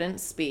 She couldn't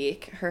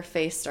speak. Her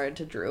face started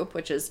to droop,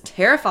 which is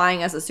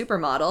terrifying as a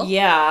supermodel.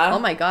 Yeah. Oh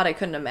my God, I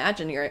couldn't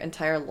imagine your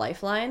entire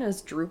lifeline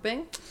is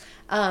drooping.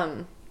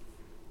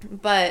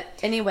 But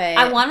anyway,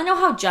 I want to know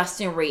how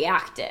Justin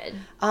reacted.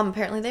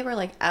 apparently they were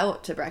like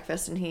out to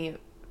breakfast, and he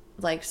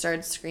like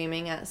started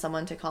screaming at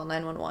someone to call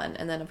 911,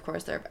 and then of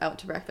course they're out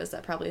to breakfast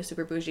at probably a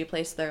super bougie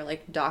place. They're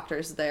like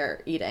doctors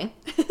there eating.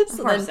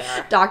 So course then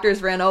they are.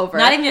 doctors ran over.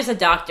 Not even just a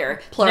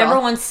doctor. Plural.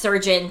 Number one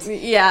surgeon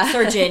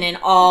in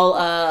all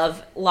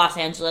of Los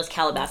Angeles,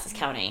 Calabasas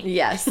County.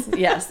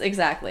 Yes,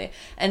 exactly.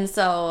 And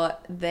so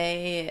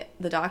the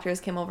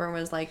doctors came over and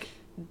was like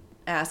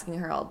asking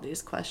her all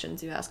these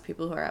questions you ask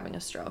people who are having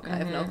a stroke. I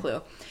have no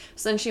clue.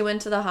 So then she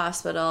went to the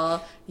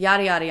hospital,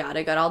 yada, yada,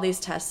 yada, got all these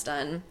tests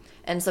done.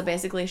 And so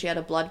basically she had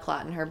a blood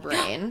clot in her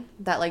brain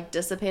that like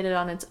dissipated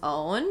on its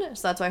own.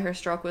 So that's why her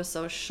stroke was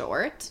so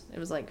short. It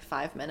was like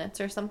 5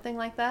 minutes or something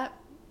like that.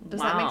 Does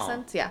that make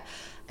sense? Yeah.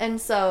 And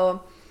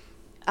so,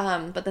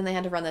 but then they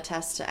had to run the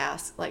test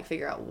to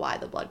figure out why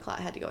the blood clot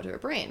had to go to her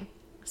brain.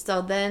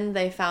 So then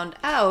they found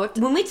out.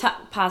 When we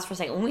pause for a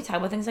second, when we talk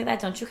about things like that,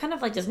 don't you kind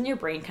of like, doesn't your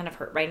brain kind of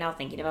hurt right now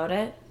thinking about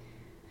it?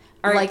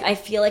 Or like, I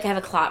feel like I have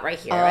a clot right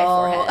here, my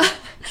forehead.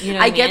 You know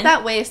what I mean? get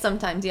that way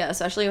sometimes, yeah,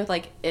 especially with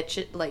like itch,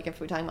 like if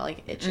we're talking about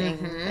like itching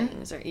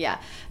things, or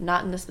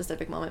not in a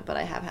specific moment, but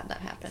I have had that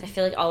happen. I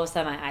feel like all of a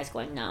sudden my eyes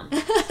going numb.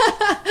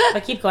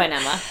 But keep going,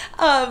 Emma.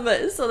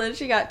 So then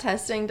she got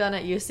testing done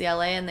at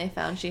UCLA, and they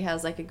found she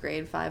has like a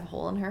grade 5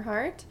 hole in her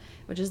heart,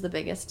 which is the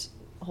biggest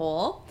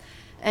hole.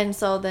 And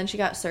so then she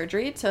got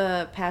surgery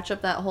to patch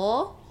up that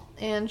hole,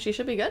 and she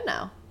should be good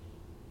now.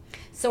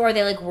 So are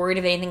they like worried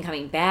of anything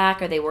coming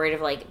back? Are they worried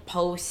of like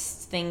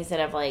post things that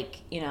have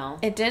like, you know?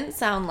 It didn't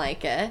sound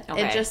like it.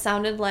 Okay. It just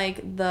sounded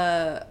like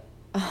the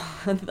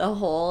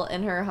hole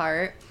in her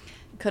heart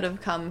could have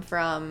come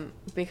from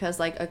because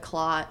like a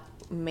clot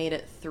made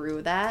it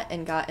through that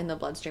and got in the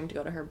bloodstream to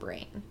go to her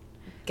brain.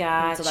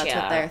 Gotcha. And so that's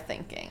what they're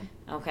thinking.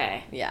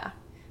 Okay. Yeah.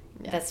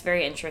 That's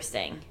very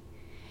interesting.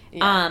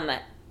 Yeah.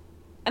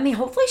 I mean,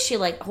 hopefully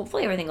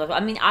everything goes well.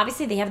 I mean,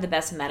 obviously they have the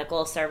best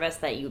medical service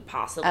that you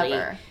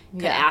possibly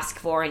could ask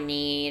for and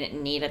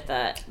need at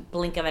the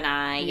blink of an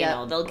eye. You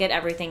know, they'll get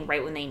everything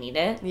right when they need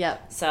it.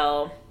 Yep.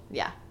 So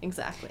yeah,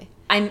 exactly.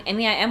 I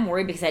am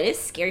worried because that is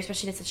scary,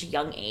 especially at such a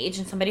young age,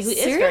 and somebody who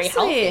is very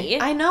healthy.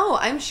 I know.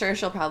 I'm sure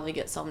she'll probably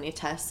get so many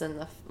tests in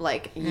the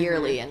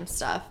yearly and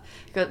stuff,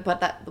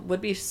 but that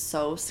would be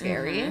so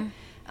scary.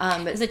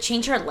 But Does it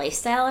change her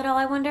lifestyle at all,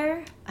 I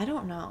wonder? I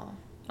don't know.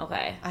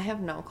 Okay. I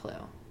have no clue.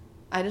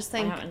 I just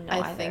think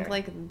I think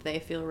like they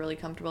feel really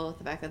comfortable with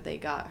the fact that they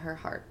got her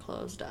heart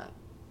closed up.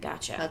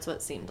 Gotcha. That's what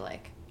it seemed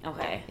like.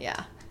 Okay.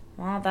 Yeah.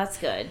 Well, that's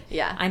good.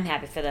 Yeah. I'm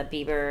happy for the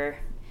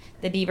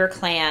Bieber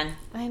clan.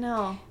 I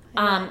know.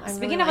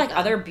 Speaking really of like them.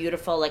 other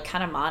beautiful like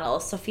kind of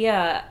models,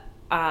 Sophia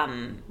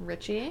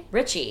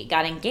Richie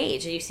got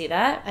engaged. Did you see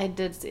that? I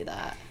did see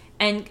that.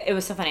 And it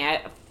was so funny.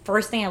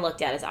 First thing I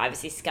looked at is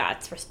obviously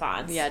Scott's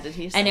response. Yeah, did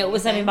he say And it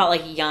was something anything? about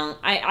like young.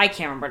 I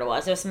can't remember what it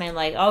was. It was something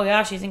like, oh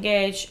yeah, she's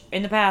engaged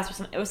in the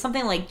past. It was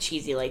something like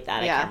cheesy like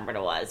that. Yeah. I can't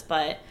remember what it was,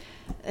 but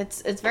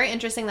it's very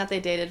interesting that they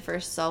dated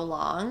for so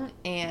long,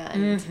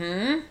 and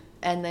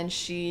then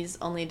she's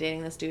only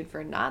dating this dude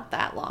for not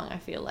that long. I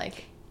feel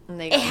like, and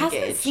they got it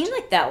hasn't engaged. seemed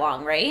like that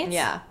long, right?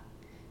 Yeah,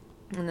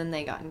 and then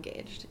they got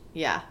engaged.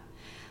 Yeah,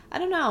 I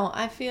don't know.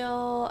 I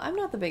feel I'm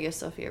not the biggest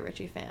Sophia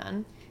Richie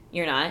fan.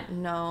 You're not?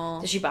 No.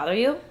 Does she bother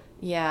you?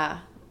 Yeah.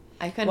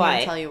 I couldn't Why?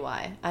 even tell you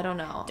why. I don't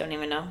know. Don't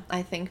even know.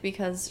 I think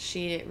because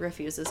she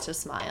refuses to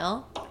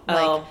smile.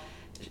 Oh.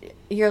 Like,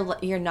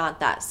 you're not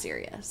that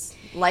serious.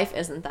 Life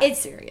isn't that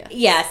serious.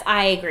 Yes,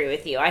 I agree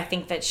with you. I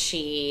think that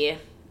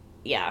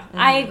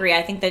I agree.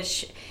 I think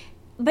that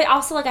but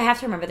also, like, I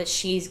have to remember that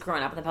she's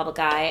grown up in the public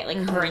eye, like,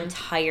 her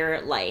entire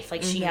life.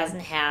 Like, she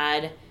hasn't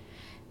had,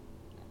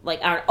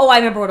 like, I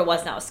remember what it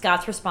was now.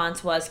 Scott's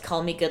response was,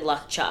 call me good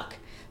luck, Chuck.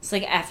 So,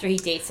 like, after he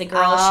dates a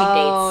girl, she dates...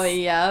 Oh,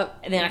 yep.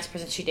 And the next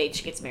person she dates,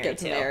 she gets married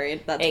to.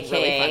 That's AKA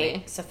really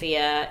funny.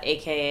 Sophia,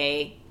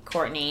 a.k.a.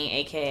 Courtney,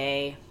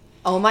 a.k.a.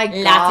 Oh, my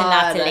God.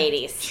 Lots of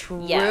ladies.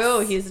 True.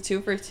 Yes. He's a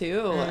 2 for 2.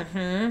 Mm-hmm.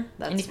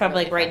 And he's probably,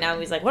 really like, right funny. now,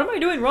 he's like, what am I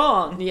doing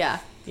wrong? Yeah.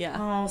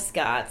 Oh,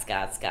 Scott.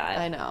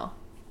 I know.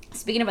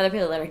 Speaking of other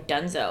people that are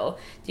dunzo,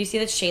 do you see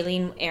that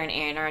Shailene and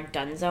Aaron are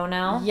dunzo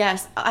now?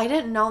 Yes. I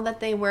didn't know that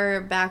they were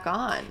back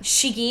on.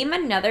 She gave him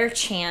another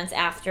chance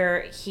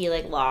after he,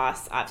 like,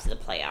 lost, obviously, the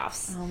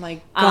playoffs. Oh,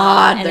 my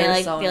God. And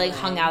they they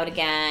hung out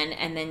again,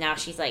 and then now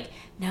she's like,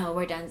 no,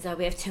 we're dunzo.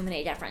 We have too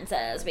many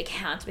differences. We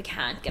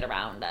can't get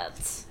around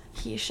it.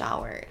 He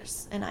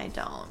showers, and I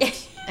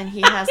don't. And he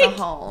has a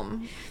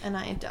home, and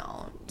I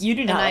don't. You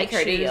do not like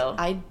her, do you?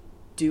 I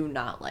do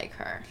not like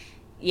her.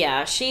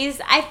 Yeah,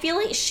 I feel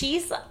like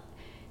she's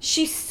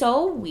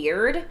so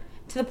weird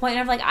to the point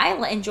of, like,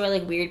 I enjoy,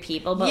 like, weird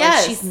people, but,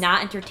 like, she's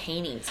not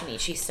entertaining to me.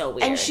 She's so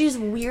weird. And she's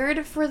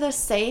weird for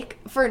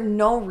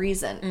no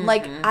reason. Mm-hmm.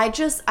 Like,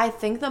 I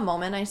think the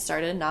moment I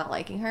started not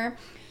liking her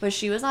was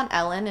she was on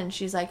Ellen, and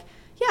she's like,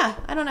 yeah,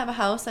 I don't have a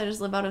house. I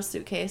just live out of a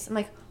suitcase. I'm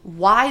like,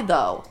 why,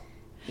 though?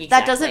 Exactly.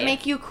 That doesn't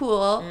make you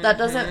cool. That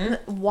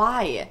doesn't...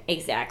 Why?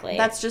 Exactly.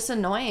 That's just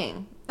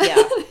annoying.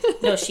 Yeah.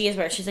 No, she is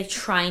weird. She's like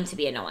trying to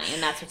be annoying,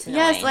 and that's what's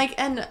annoying. Yes, like,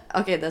 and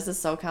okay, this is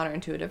so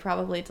counterintuitive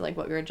probably to like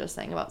what we were just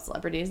saying about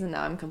celebrities, and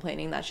now I'm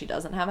complaining that she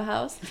doesn't have a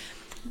house.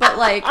 But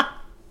like,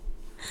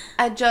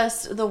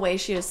 the way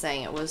she was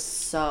saying it was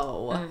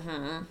so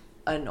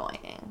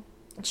annoying.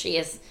 She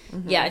is.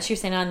 Yeah, she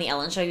was saying it on the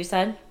Ellen show, you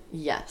said?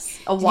 Yes.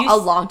 A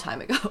long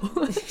time ago.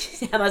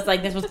 I was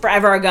like, this was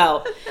forever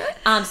ago.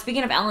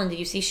 Speaking of Ellen, did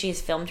you see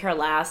she's filmed her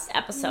last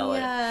episode?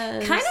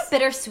 Yes. Kind of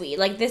bittersweet.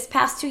 Like, this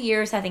past 2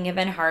 years, I think, have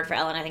been hard for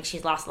Ellen. I think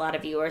she's lost a lot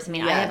of viewers. I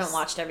mean, I haven't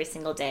watched every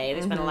single day.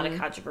 There's been a lot of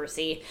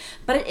controversy.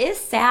 But it is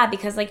sad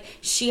because, like,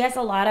 she has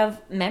a lot of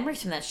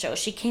memories from that show.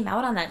 She came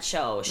out on that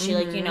show. She,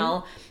 like, you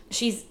know...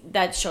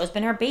 that show's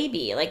been her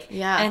baby. Like,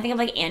 yeah. And I think of,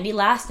 like, Andy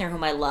Lassner,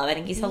 whom I love. I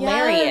think he's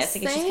hilarious.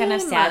 Like, it's just kind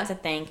of sad to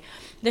think.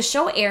 The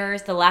show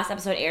airs, the last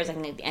episode airs, I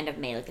think, at the end of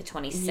May, like the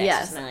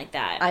 26th or something like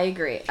that. I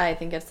agree. I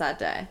think it's that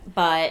day.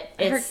 But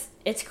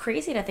it's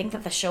crazy to think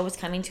that the show was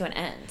coming to an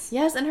end.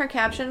 Yes, and her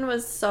caption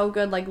was so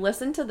good. Like,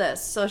 listen to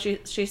this. So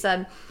she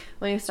said,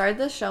 when you started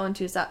this show in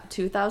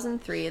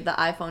 2003, the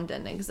iPhone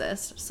didn't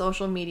exist.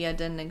 Social media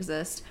didn't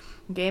exist.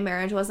 Gay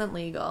marriage wasn't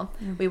legal.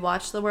 We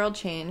watched the world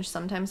change,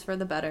 sometimes for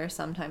the better,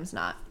 sometimes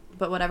not.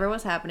 But whatever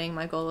was happening,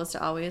 my goal was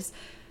always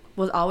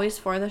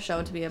for the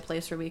show to be a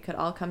place where we could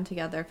all come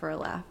together for a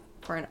laugh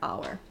for an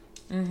hour.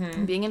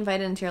 Being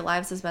invited into your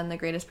lives has been the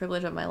greatest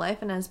privilege of my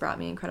life and has brought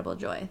me incredible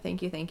joy.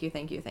 Thank you, thank you,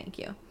 thank you, thank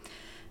you.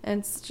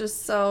 And it's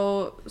just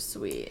so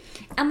sweet.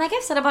 And like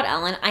I've said about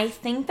Ellen, I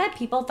think that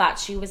people thought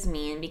she was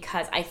mean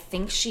because I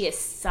think she is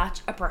such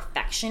a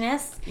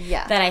perfectionist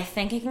that I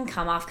think it can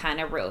come off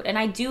kind of rude. And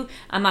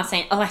I'm not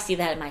saying, I see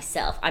that in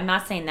myself. I'm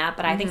not saying that,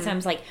 but I think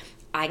sometimes like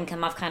I can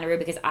come off kind of rude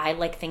because I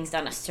like things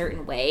done a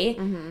certain way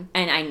and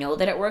I know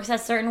that it works a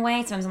certain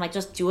way. Sometimes I'm like,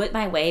 just do it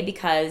my way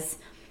because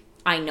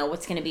I know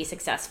it's going to be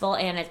successful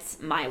and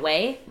it's my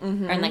way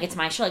and like it's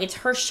my show. Like it's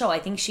her show. I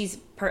think she's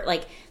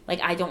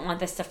like I don't want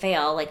this to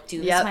fail. Like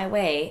do this my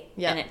way.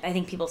 And I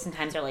think people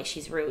sometimes are like,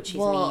 she's rude, she's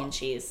mean,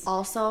 she's...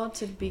 Also,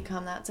 to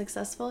become that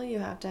successful, you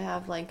have to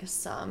have like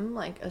some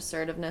like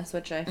assertiveness,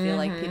 which I feel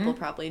like people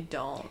probably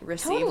don't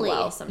receive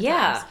well sometimes.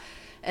 Yeah.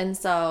 And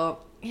so,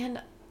 and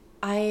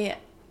I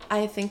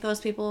think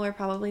those people were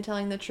probably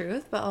telling the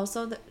truth, but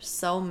also that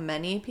so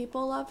many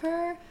people love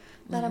her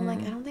that I'm like,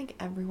 I don't think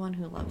everyone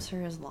who loves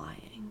her is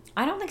lying.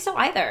 I don't think so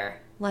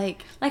either.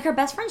 Like her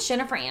best friend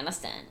Jennifer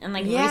Aniston and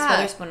like Reese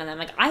Witherspoon and them.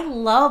 Like I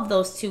love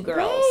those two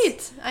girls.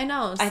 Right. I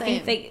know.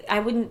 Same. I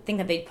wouldn't think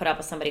that they'd put up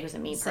with somebody who's a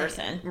mean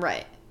person.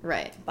 Right.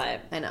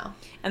 But I know.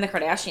 And the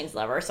Kardashians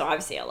love her, so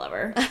obviously I love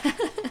her.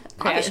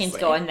 Kardashians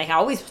go and they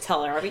always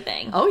tell her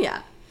everything. Oh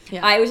yeah.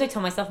 Yeah. I always like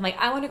tell myself, I'm like,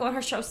 I want to go on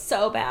her show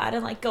so bad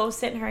and like go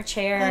sit in her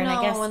chair and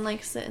I guess and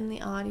like sit in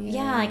the audience.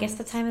 Yeah, I guess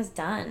the time is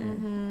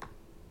done.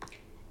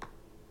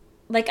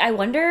 Like, I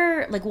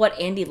wonder, like, what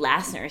Andy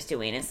Lassner is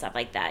doing and stuff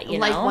like that, you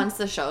know? Like, once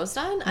the show's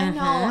done? I know.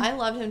 I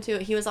loved him, too.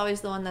 He was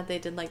always the one that they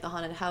did, like, the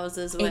haunted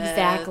houses with.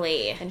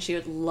 Exactly. And she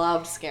would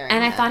love scaring him.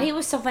 And I thought he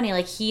was so funny.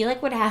 Like, he,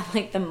 like, would have,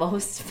 like, the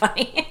most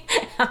funny...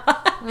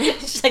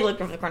 She's, like,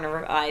 looking from the corner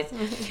of her eyes.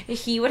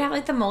 He would have,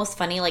 like, the most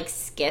funny, like,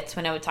 skits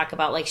when I would talk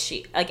about, like,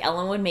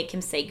 Ellen would make him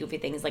say goofy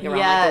things, like, around,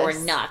 like, the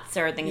word nuts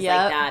or things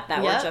like that.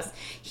 That were just...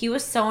 He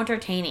was so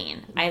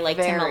entertaining. I liked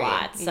him a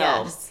lot, so...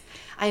 Yes.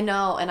 I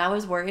know, and I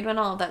was worried when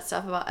all of that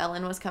stuff about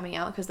Ellen was coming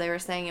out because they were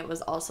saying it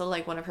was also,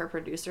 like, one of her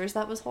producers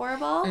that was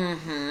horrible.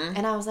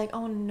 And I was like,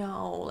 oh,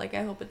 no. Like,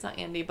 I hope it's not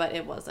Andy, but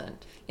it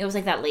wasn't. It was,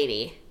 like, that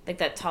lady. Like,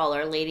 that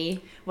taller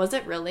lady. Was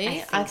it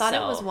really? I thought it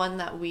was one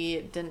that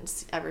we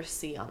didn't ever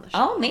see on the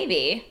show. Oh,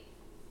 maybe.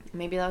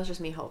 Maybe that was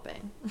just me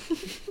hoping.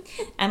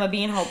 Emma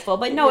being hopeful.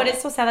 But no, it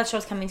is so sad that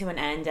show's coming to an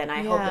end, and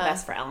I hope the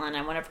best for Ellen.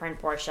 I wonder if her and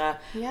Portia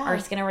are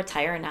just going to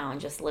retire now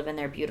and just live in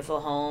their beautiful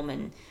home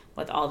and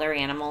with all their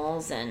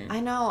animals. And I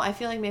know. I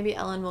feel like maybe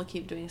Ellen will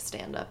keep doing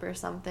stand-up or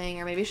something,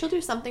 or maybe she'll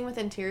do something with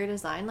interior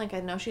design. Like, I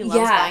know she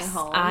loves buying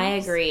homes. I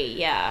agree,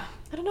 yeah.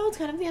 I don't know. It's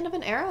kind of the end of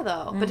an era,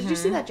 though. But did you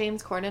see that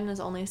James Corden is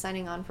only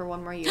signing on for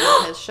one more year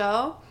of his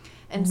show?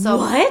 And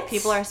so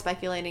people are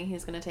speculating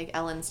he's going to take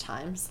Ellen's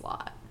time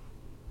slot.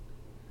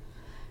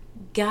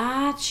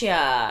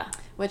 Gotcha.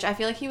 Which I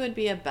feel like he would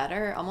be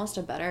almost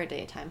a better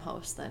daytime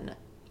host than...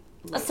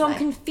 So I'm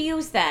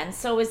confused then.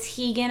 So is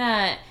he going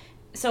to...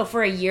 So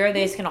for a year,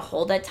 they're just going to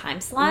hold that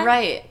time slot?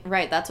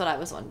 Right. That's what I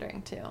was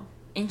wondering, too.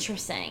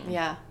 Interesting.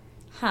 Yeah.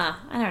 Huh.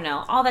 I don't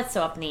know. All that's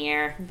so up in the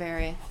air.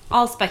 Very.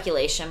 All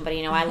speculation, but,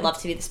 you know, I love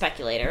to be the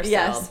speculator. So.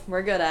 Yes,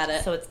 we're good at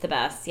it. So it's the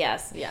best,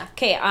 yes. Yeah.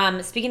 Okay,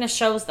 speaking of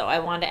shows, though, I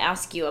wanted to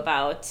ask you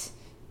about...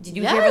 Did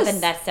you hear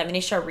about that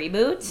 70s show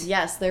reboot?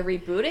 Yes, they're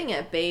rebooting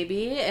it,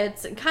 baby.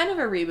 It's kind of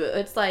a reboot.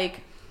 It's like...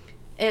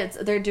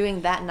 They're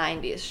doing that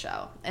 90s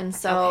show. And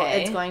so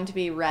it's going to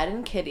be Red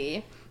and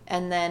Kitty,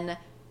 and then...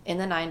 in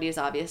the 90s,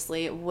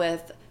 obviously,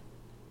 with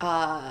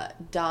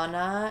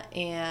Donna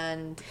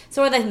and...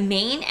 So are the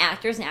main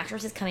actors and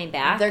actresses coming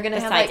back? They're gonna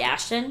besides have,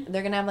 Ashton?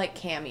 They're going to have, like,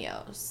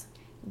 cameos.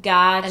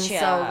 Gotcha. And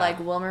so, like,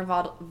 Wilmer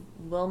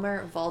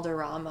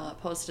Valderrama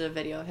posted a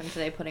video of him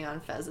today putting on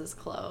Fez's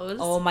clothes.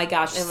 Oh my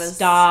gosh, it was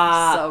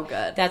stop. so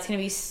good. That's going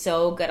to be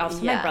so good.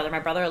 Also, Yeah. my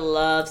brother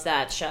loves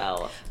that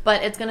show.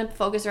 But it's going to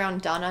focus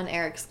around Donna and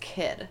Eric's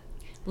kid.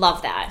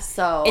 Love that.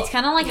 So it's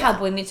kind of like how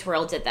Boy Meets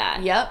World did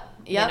that. Yep.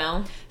 You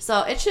know?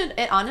 So it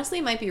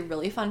honestly might be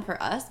really fun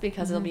for us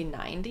because it'll be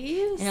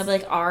 90s. And it'll be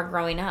like our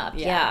growing up.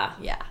 Yeah.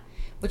 Yeah.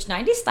 Which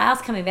 90s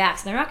style's coming back,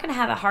 so they're not going to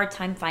have a hard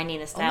time finding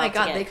the style. Oh my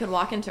god, they could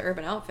walk into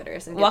Urban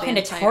Outfitters and walk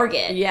into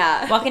Target.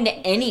 Yeah. Walk into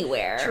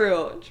anywhere.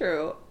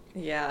 True.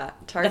 Yeah.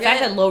 Target. The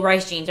fact that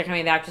low-rise jeans are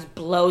coming back just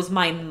blows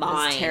my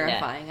mind. It's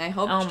terrifying. I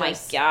hope Oh my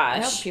gosh.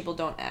 I hope people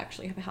don't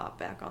actually hop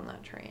back on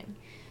that train.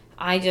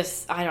 I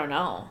don't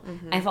know.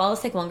 Mm-hmm. I follow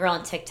this like one girl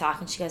on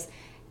TikTok and she goes,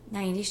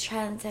 90s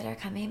trends that are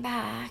coming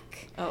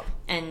back. Oh.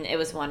 And it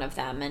was one of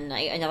them. And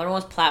another one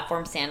was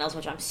platform sandals,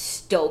 which I'm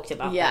stoked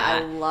about. Yeah,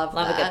 that. I love a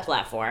that. good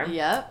platform.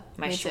 Yep.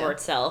 My me short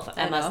too. self.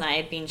 I Emma's know. and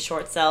I being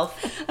short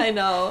self. I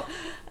know.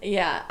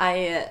 Yeah,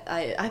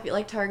 I feel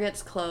like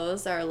Target's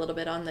clothes are a little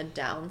bit on the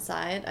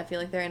downside. I feel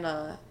like they're in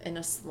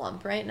a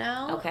slump right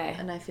now. Okay.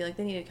 And I feel like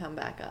they need to come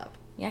back up.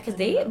 Yeah, because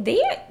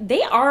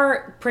they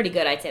are pretty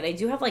good, I'd say. They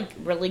do have, like,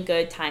 really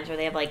good times where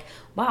they have, like,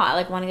 wow, I,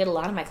 like, want to get a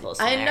lot of my clothes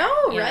from I there,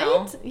 know, you right?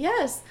 know?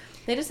 Yes.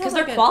 They just have Because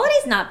like their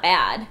quality's not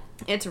bad.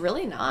 It's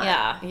really not.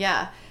 Yeah.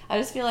 Yeah. I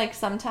just feel like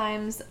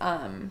sometimes,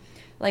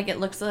 like it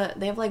looks,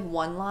 they have like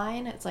one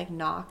line, it's like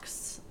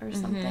Knox or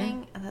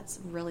something, and that's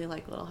really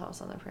like Little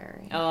House on the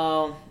Prairie.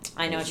 Oh,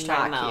 I know what It's you're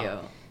talking not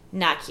about. cute.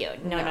 Not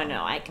cute. No.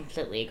 No. I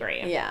completely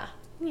agree. Yeah.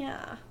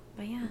 Yeah.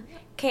 But yeah.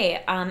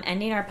 Okay,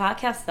 ending our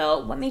podcast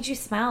though, what made you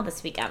smile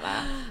this week,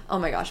 Emma? Oh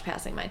my gosh,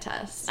 passing my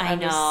test. I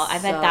know. was I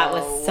bet that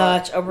was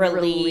such a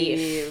relief.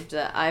 relieved.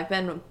 I've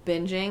been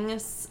binging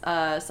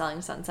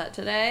Selling Sunset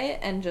today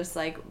and just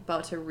like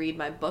about to read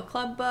my book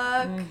club book.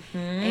 Mm-hmm.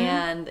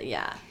 And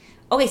yeah.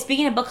 Okay,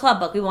 speaking of book club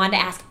book, we wanted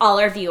to ask all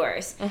our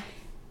viewers.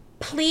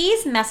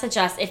 Please message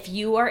us if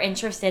you are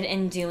interested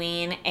in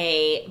doing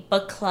a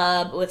book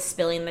club with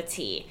Spilling the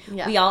Tea.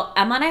 Yeah.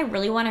 Emma and I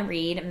really want to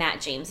read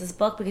Matt James's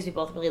book because we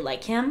both really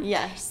like him.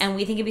 Yes. And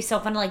we think it'd be so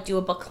fun to like do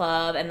a book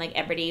club and like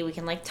everybody we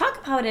can like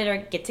talk about it or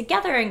get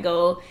together and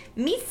go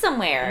meet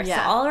somewhere. Yeah.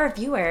 So all our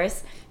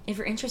viewers, if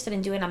you're interested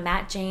in doing a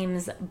Matt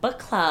James book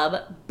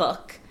club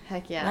book,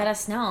 Heck yeah. let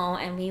us know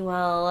and we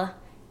will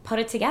put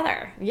it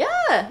together. Yeah,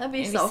 that'd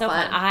be It'd so be so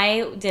fun.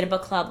 I did a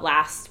book club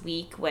last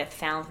week with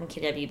Fallon from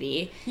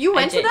KWB. You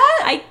went I to did-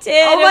 that? I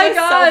did. Oh my it was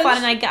gosh. so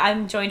fun. And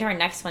I joined her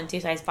next one too,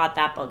 so I just bought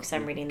that book, so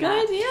I'm reading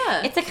that. Good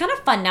idea. It's a kind of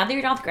fun. Now that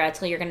you're done with grad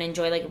school, you're going to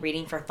enjoy like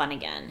reading for fun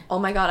again. Oh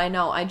my god, I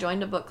know. I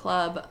joined a book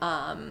club.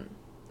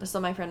 So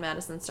my friend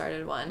Madison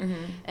started one,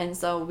 and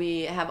so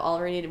we have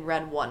already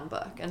read one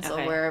book, and so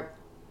Okay. we're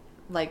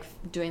like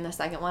doing the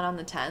second one on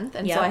the 10th,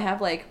 and Yeah. so I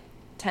have like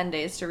 10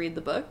 days to read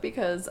the book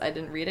because I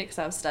didn't read it because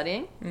I was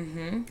studying.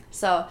 Mm-hmm.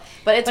 So,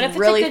 but it's But if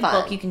really it's a good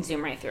fun. book, you can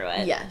zoom right through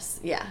it. Yes,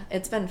 yeah,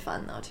 it's been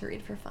fun though to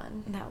read for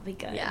fun. That would be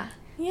good. Yeah,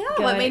 yeah.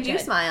 Good, What made you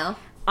good. smile?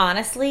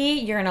 Honestly,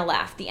 you're going to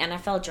laugh. The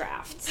NFL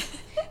draft.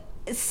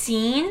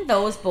 Seeing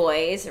those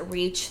boys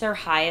reach their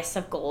highest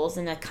of goals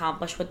and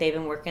accomplish what they've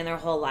been working their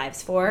whole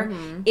lives for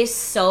is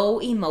so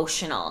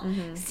emotional.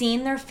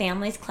 Seeing their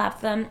families clap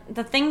for them.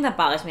 The thing that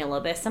bothers me a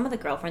little bit, some of the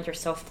girlfriends are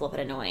so flippin'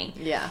 annoying.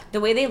 Yeah.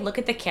 The way they look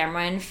at the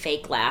camera and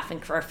fake laugh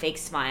or fake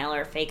smile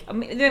or fake, I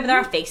mean, they're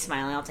not fake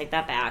smiling, I'll take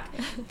that back.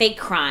 Fake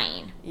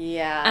crying.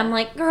 Yeah. I'm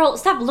like, girl,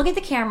 stop, look at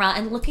the camera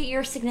and look at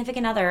your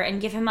significant other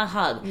and give him a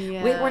hug.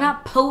 Yeah. We're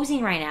not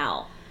posing right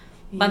now.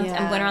 But I'm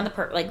Yeah. going around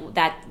like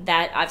that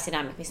obviously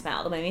not make me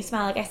smile. The way it made me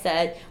smile, like I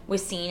said,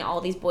 was seeing all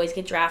these boys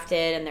get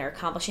drafted and they're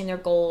accomplishing their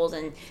goals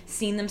and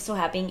seeing them so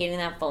happy and getting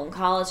that phone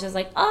call. It's just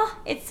like, oh,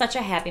 it's such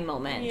a happy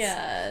moment.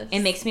 Yes. It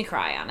makes me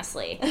cry,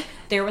 honestly.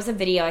 There was a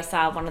video I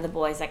saw of one of the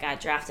boys that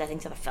got drafted, I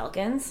think, to the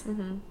Falcons.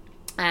 Mm-hmm.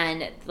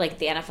 And, like,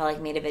 the NFL, like,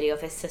 made a video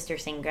of his sister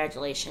saying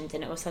congratulations,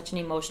 and it was such an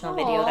emotional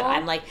video that Aw.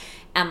 I'm like,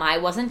 I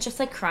wasn't just,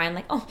 like, crying,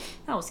 like, oh,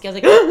 that was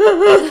scary.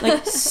 I was,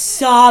 like,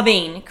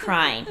 sobbing,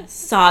 crying.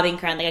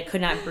 Like, I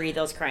could not breathe.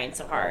 I was crying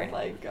so Oh hard.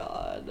 my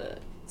god.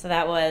 So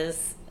that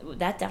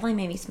definitely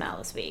made me smile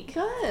this week.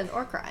 Good.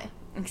 Or cry.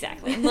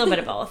 Exactly. A little bit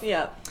of both.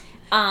 Yep.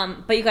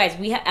 But you guys,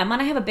 Emma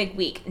and I have a big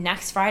week.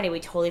 Next Friday, we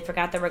totally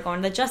forgot that we're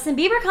going to the Justin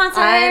Bieber concert.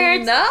 I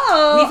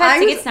know. We've had I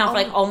tickets was- now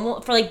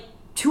for like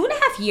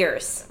 2.5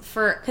 years.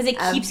 Because it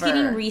keeps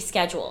getting Forever.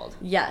 rescheduled.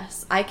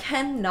 Yes, I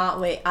cannot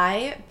wait.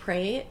 I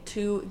pray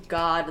to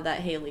God that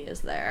Haley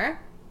is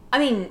there. I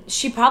mean,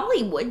 she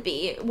probably would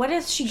be. What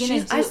is she gonna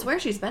do? I swear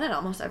she's been in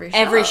almost every show.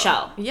 Every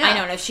show. Yeah. I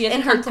know. And if she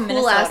doesn't in her come to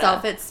cool ass Minnesota-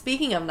 outfit.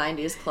 Speaking of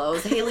 90s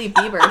clothes, Haley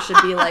Bieber should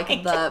be like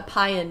the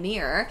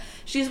pioneer.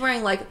 She's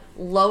wearing like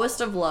lowest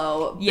of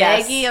low,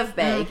 Yes. baggy of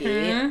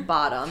baggy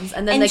bottoms,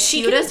 and then And the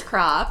she cutest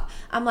crop.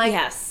 I'm like,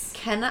 Yes.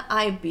 can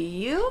I be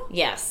you?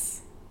 Yes.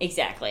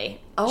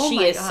 Exactly. Oh she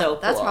my is God. so cool.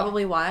 That's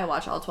probably why I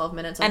watch all 12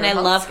 minutes of And her I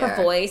health love scare.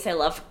 her voice. I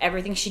love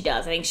everything she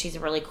does. I think she's a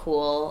really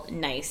cool,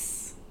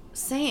 nice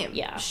Same.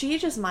 Yeah. She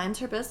just minds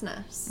her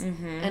business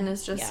and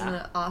is just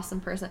an awesome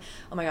person.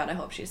 Oh my God, I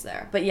hope she's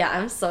there. But yeah,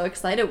 I'm so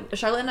excited.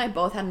 Charlotte and I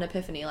both had an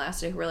epiphany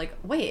last week. We're like,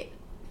 wait,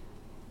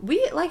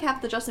 we like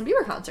have the Justin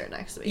Bieber concert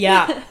next week.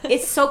 Yeah.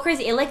 It's so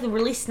crazy. It like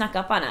really snuck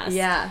up on us.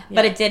 Yeah.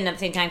 But it didn't at the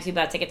same time. We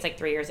bought tickets like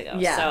 3 years ago.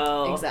 Yeah,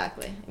 So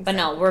exactly. But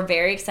no, we're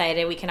very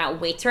excited. We cannot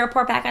wait to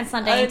report back on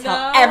Sunday I and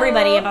tell know.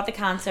 everybody about the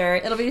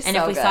concert. It'll be and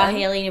so if we saw good.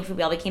 Haley, if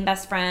we all became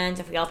best friends,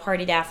 if we all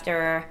partied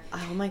after.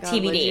 Oh my God,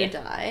 TBD. would you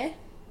die?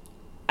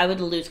 I would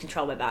lose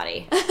control of my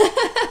body.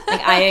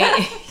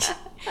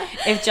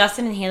 If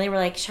Justin and Haley were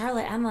like,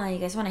 Charlotte, Emma, you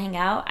guys want to hang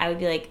out? I would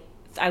be like,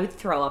 I would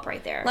throw up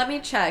right there. Let me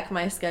check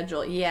my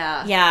schedule.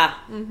 Yeah. Yeah.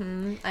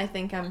 I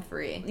think I'm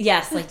free.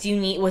 Yes. Like, what do you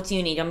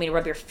need? You want me to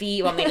rub your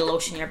feet? Want me to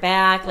lotion your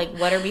back? Like,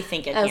 what are we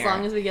thinking As here?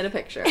 long as we get a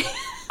picture.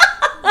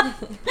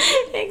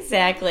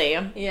 Exactly.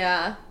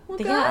 Yeah. Well,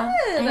 But good. yeah,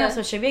 I know,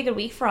 so it should be a good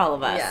week for all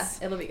of us.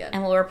 Yeah, it'll be good.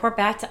 And we'll report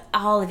back to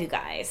all of you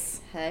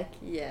guys. Heck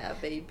yeah,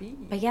 baby.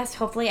 But yes,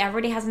 hopefully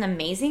everybody has an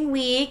amazing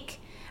week.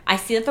 I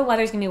see that the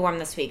weather's going to be warm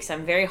this week, so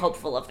I'm very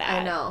hopeful of that.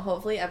 I know.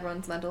 Hopefully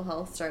everyone's mental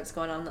health starts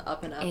going on the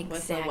up and up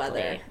with the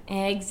weather.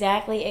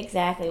 Exactly.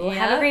 Well,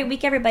 have a Yep. great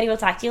week, everybody. We'll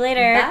talk to you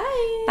later.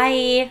 Bye.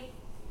 Bye.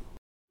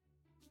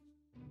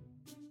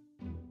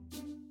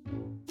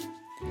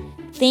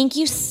 Thank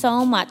you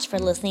so much for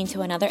listening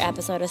to another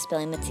episode of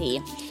Spilling the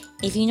Tea.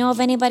 If you know of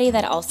anybody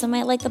that also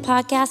might like the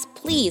podcast,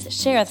 please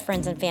share with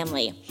friends and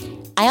family.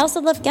 I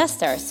also love guest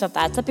stars, so if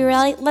that's up your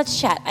alley, let's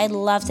chat. I'd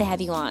love to have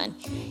you on.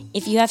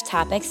 If you have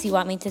topics you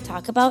want me to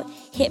talk about,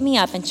 hit me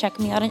up and check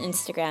me out on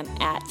Instagram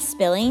at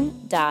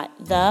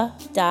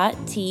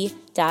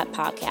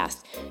spilling.the.tea.podcast.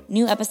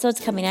 New episodes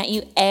coming at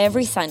you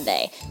every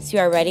Sunday, so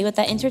you are ready with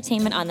that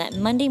entertainment on that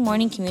Monday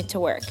morning commute to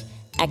work.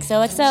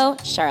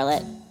 XOXO,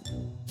 Charlotte.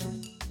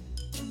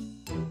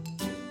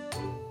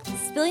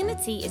 Spilling the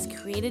Tea is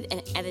created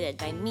and edited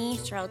by me,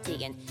 Charlotte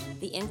Deegan.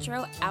 The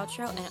intro,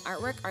 outro, and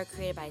artwork are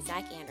created by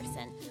Zach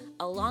Anderson,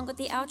 along with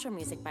the outro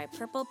music by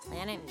Purple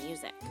Planet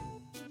Music.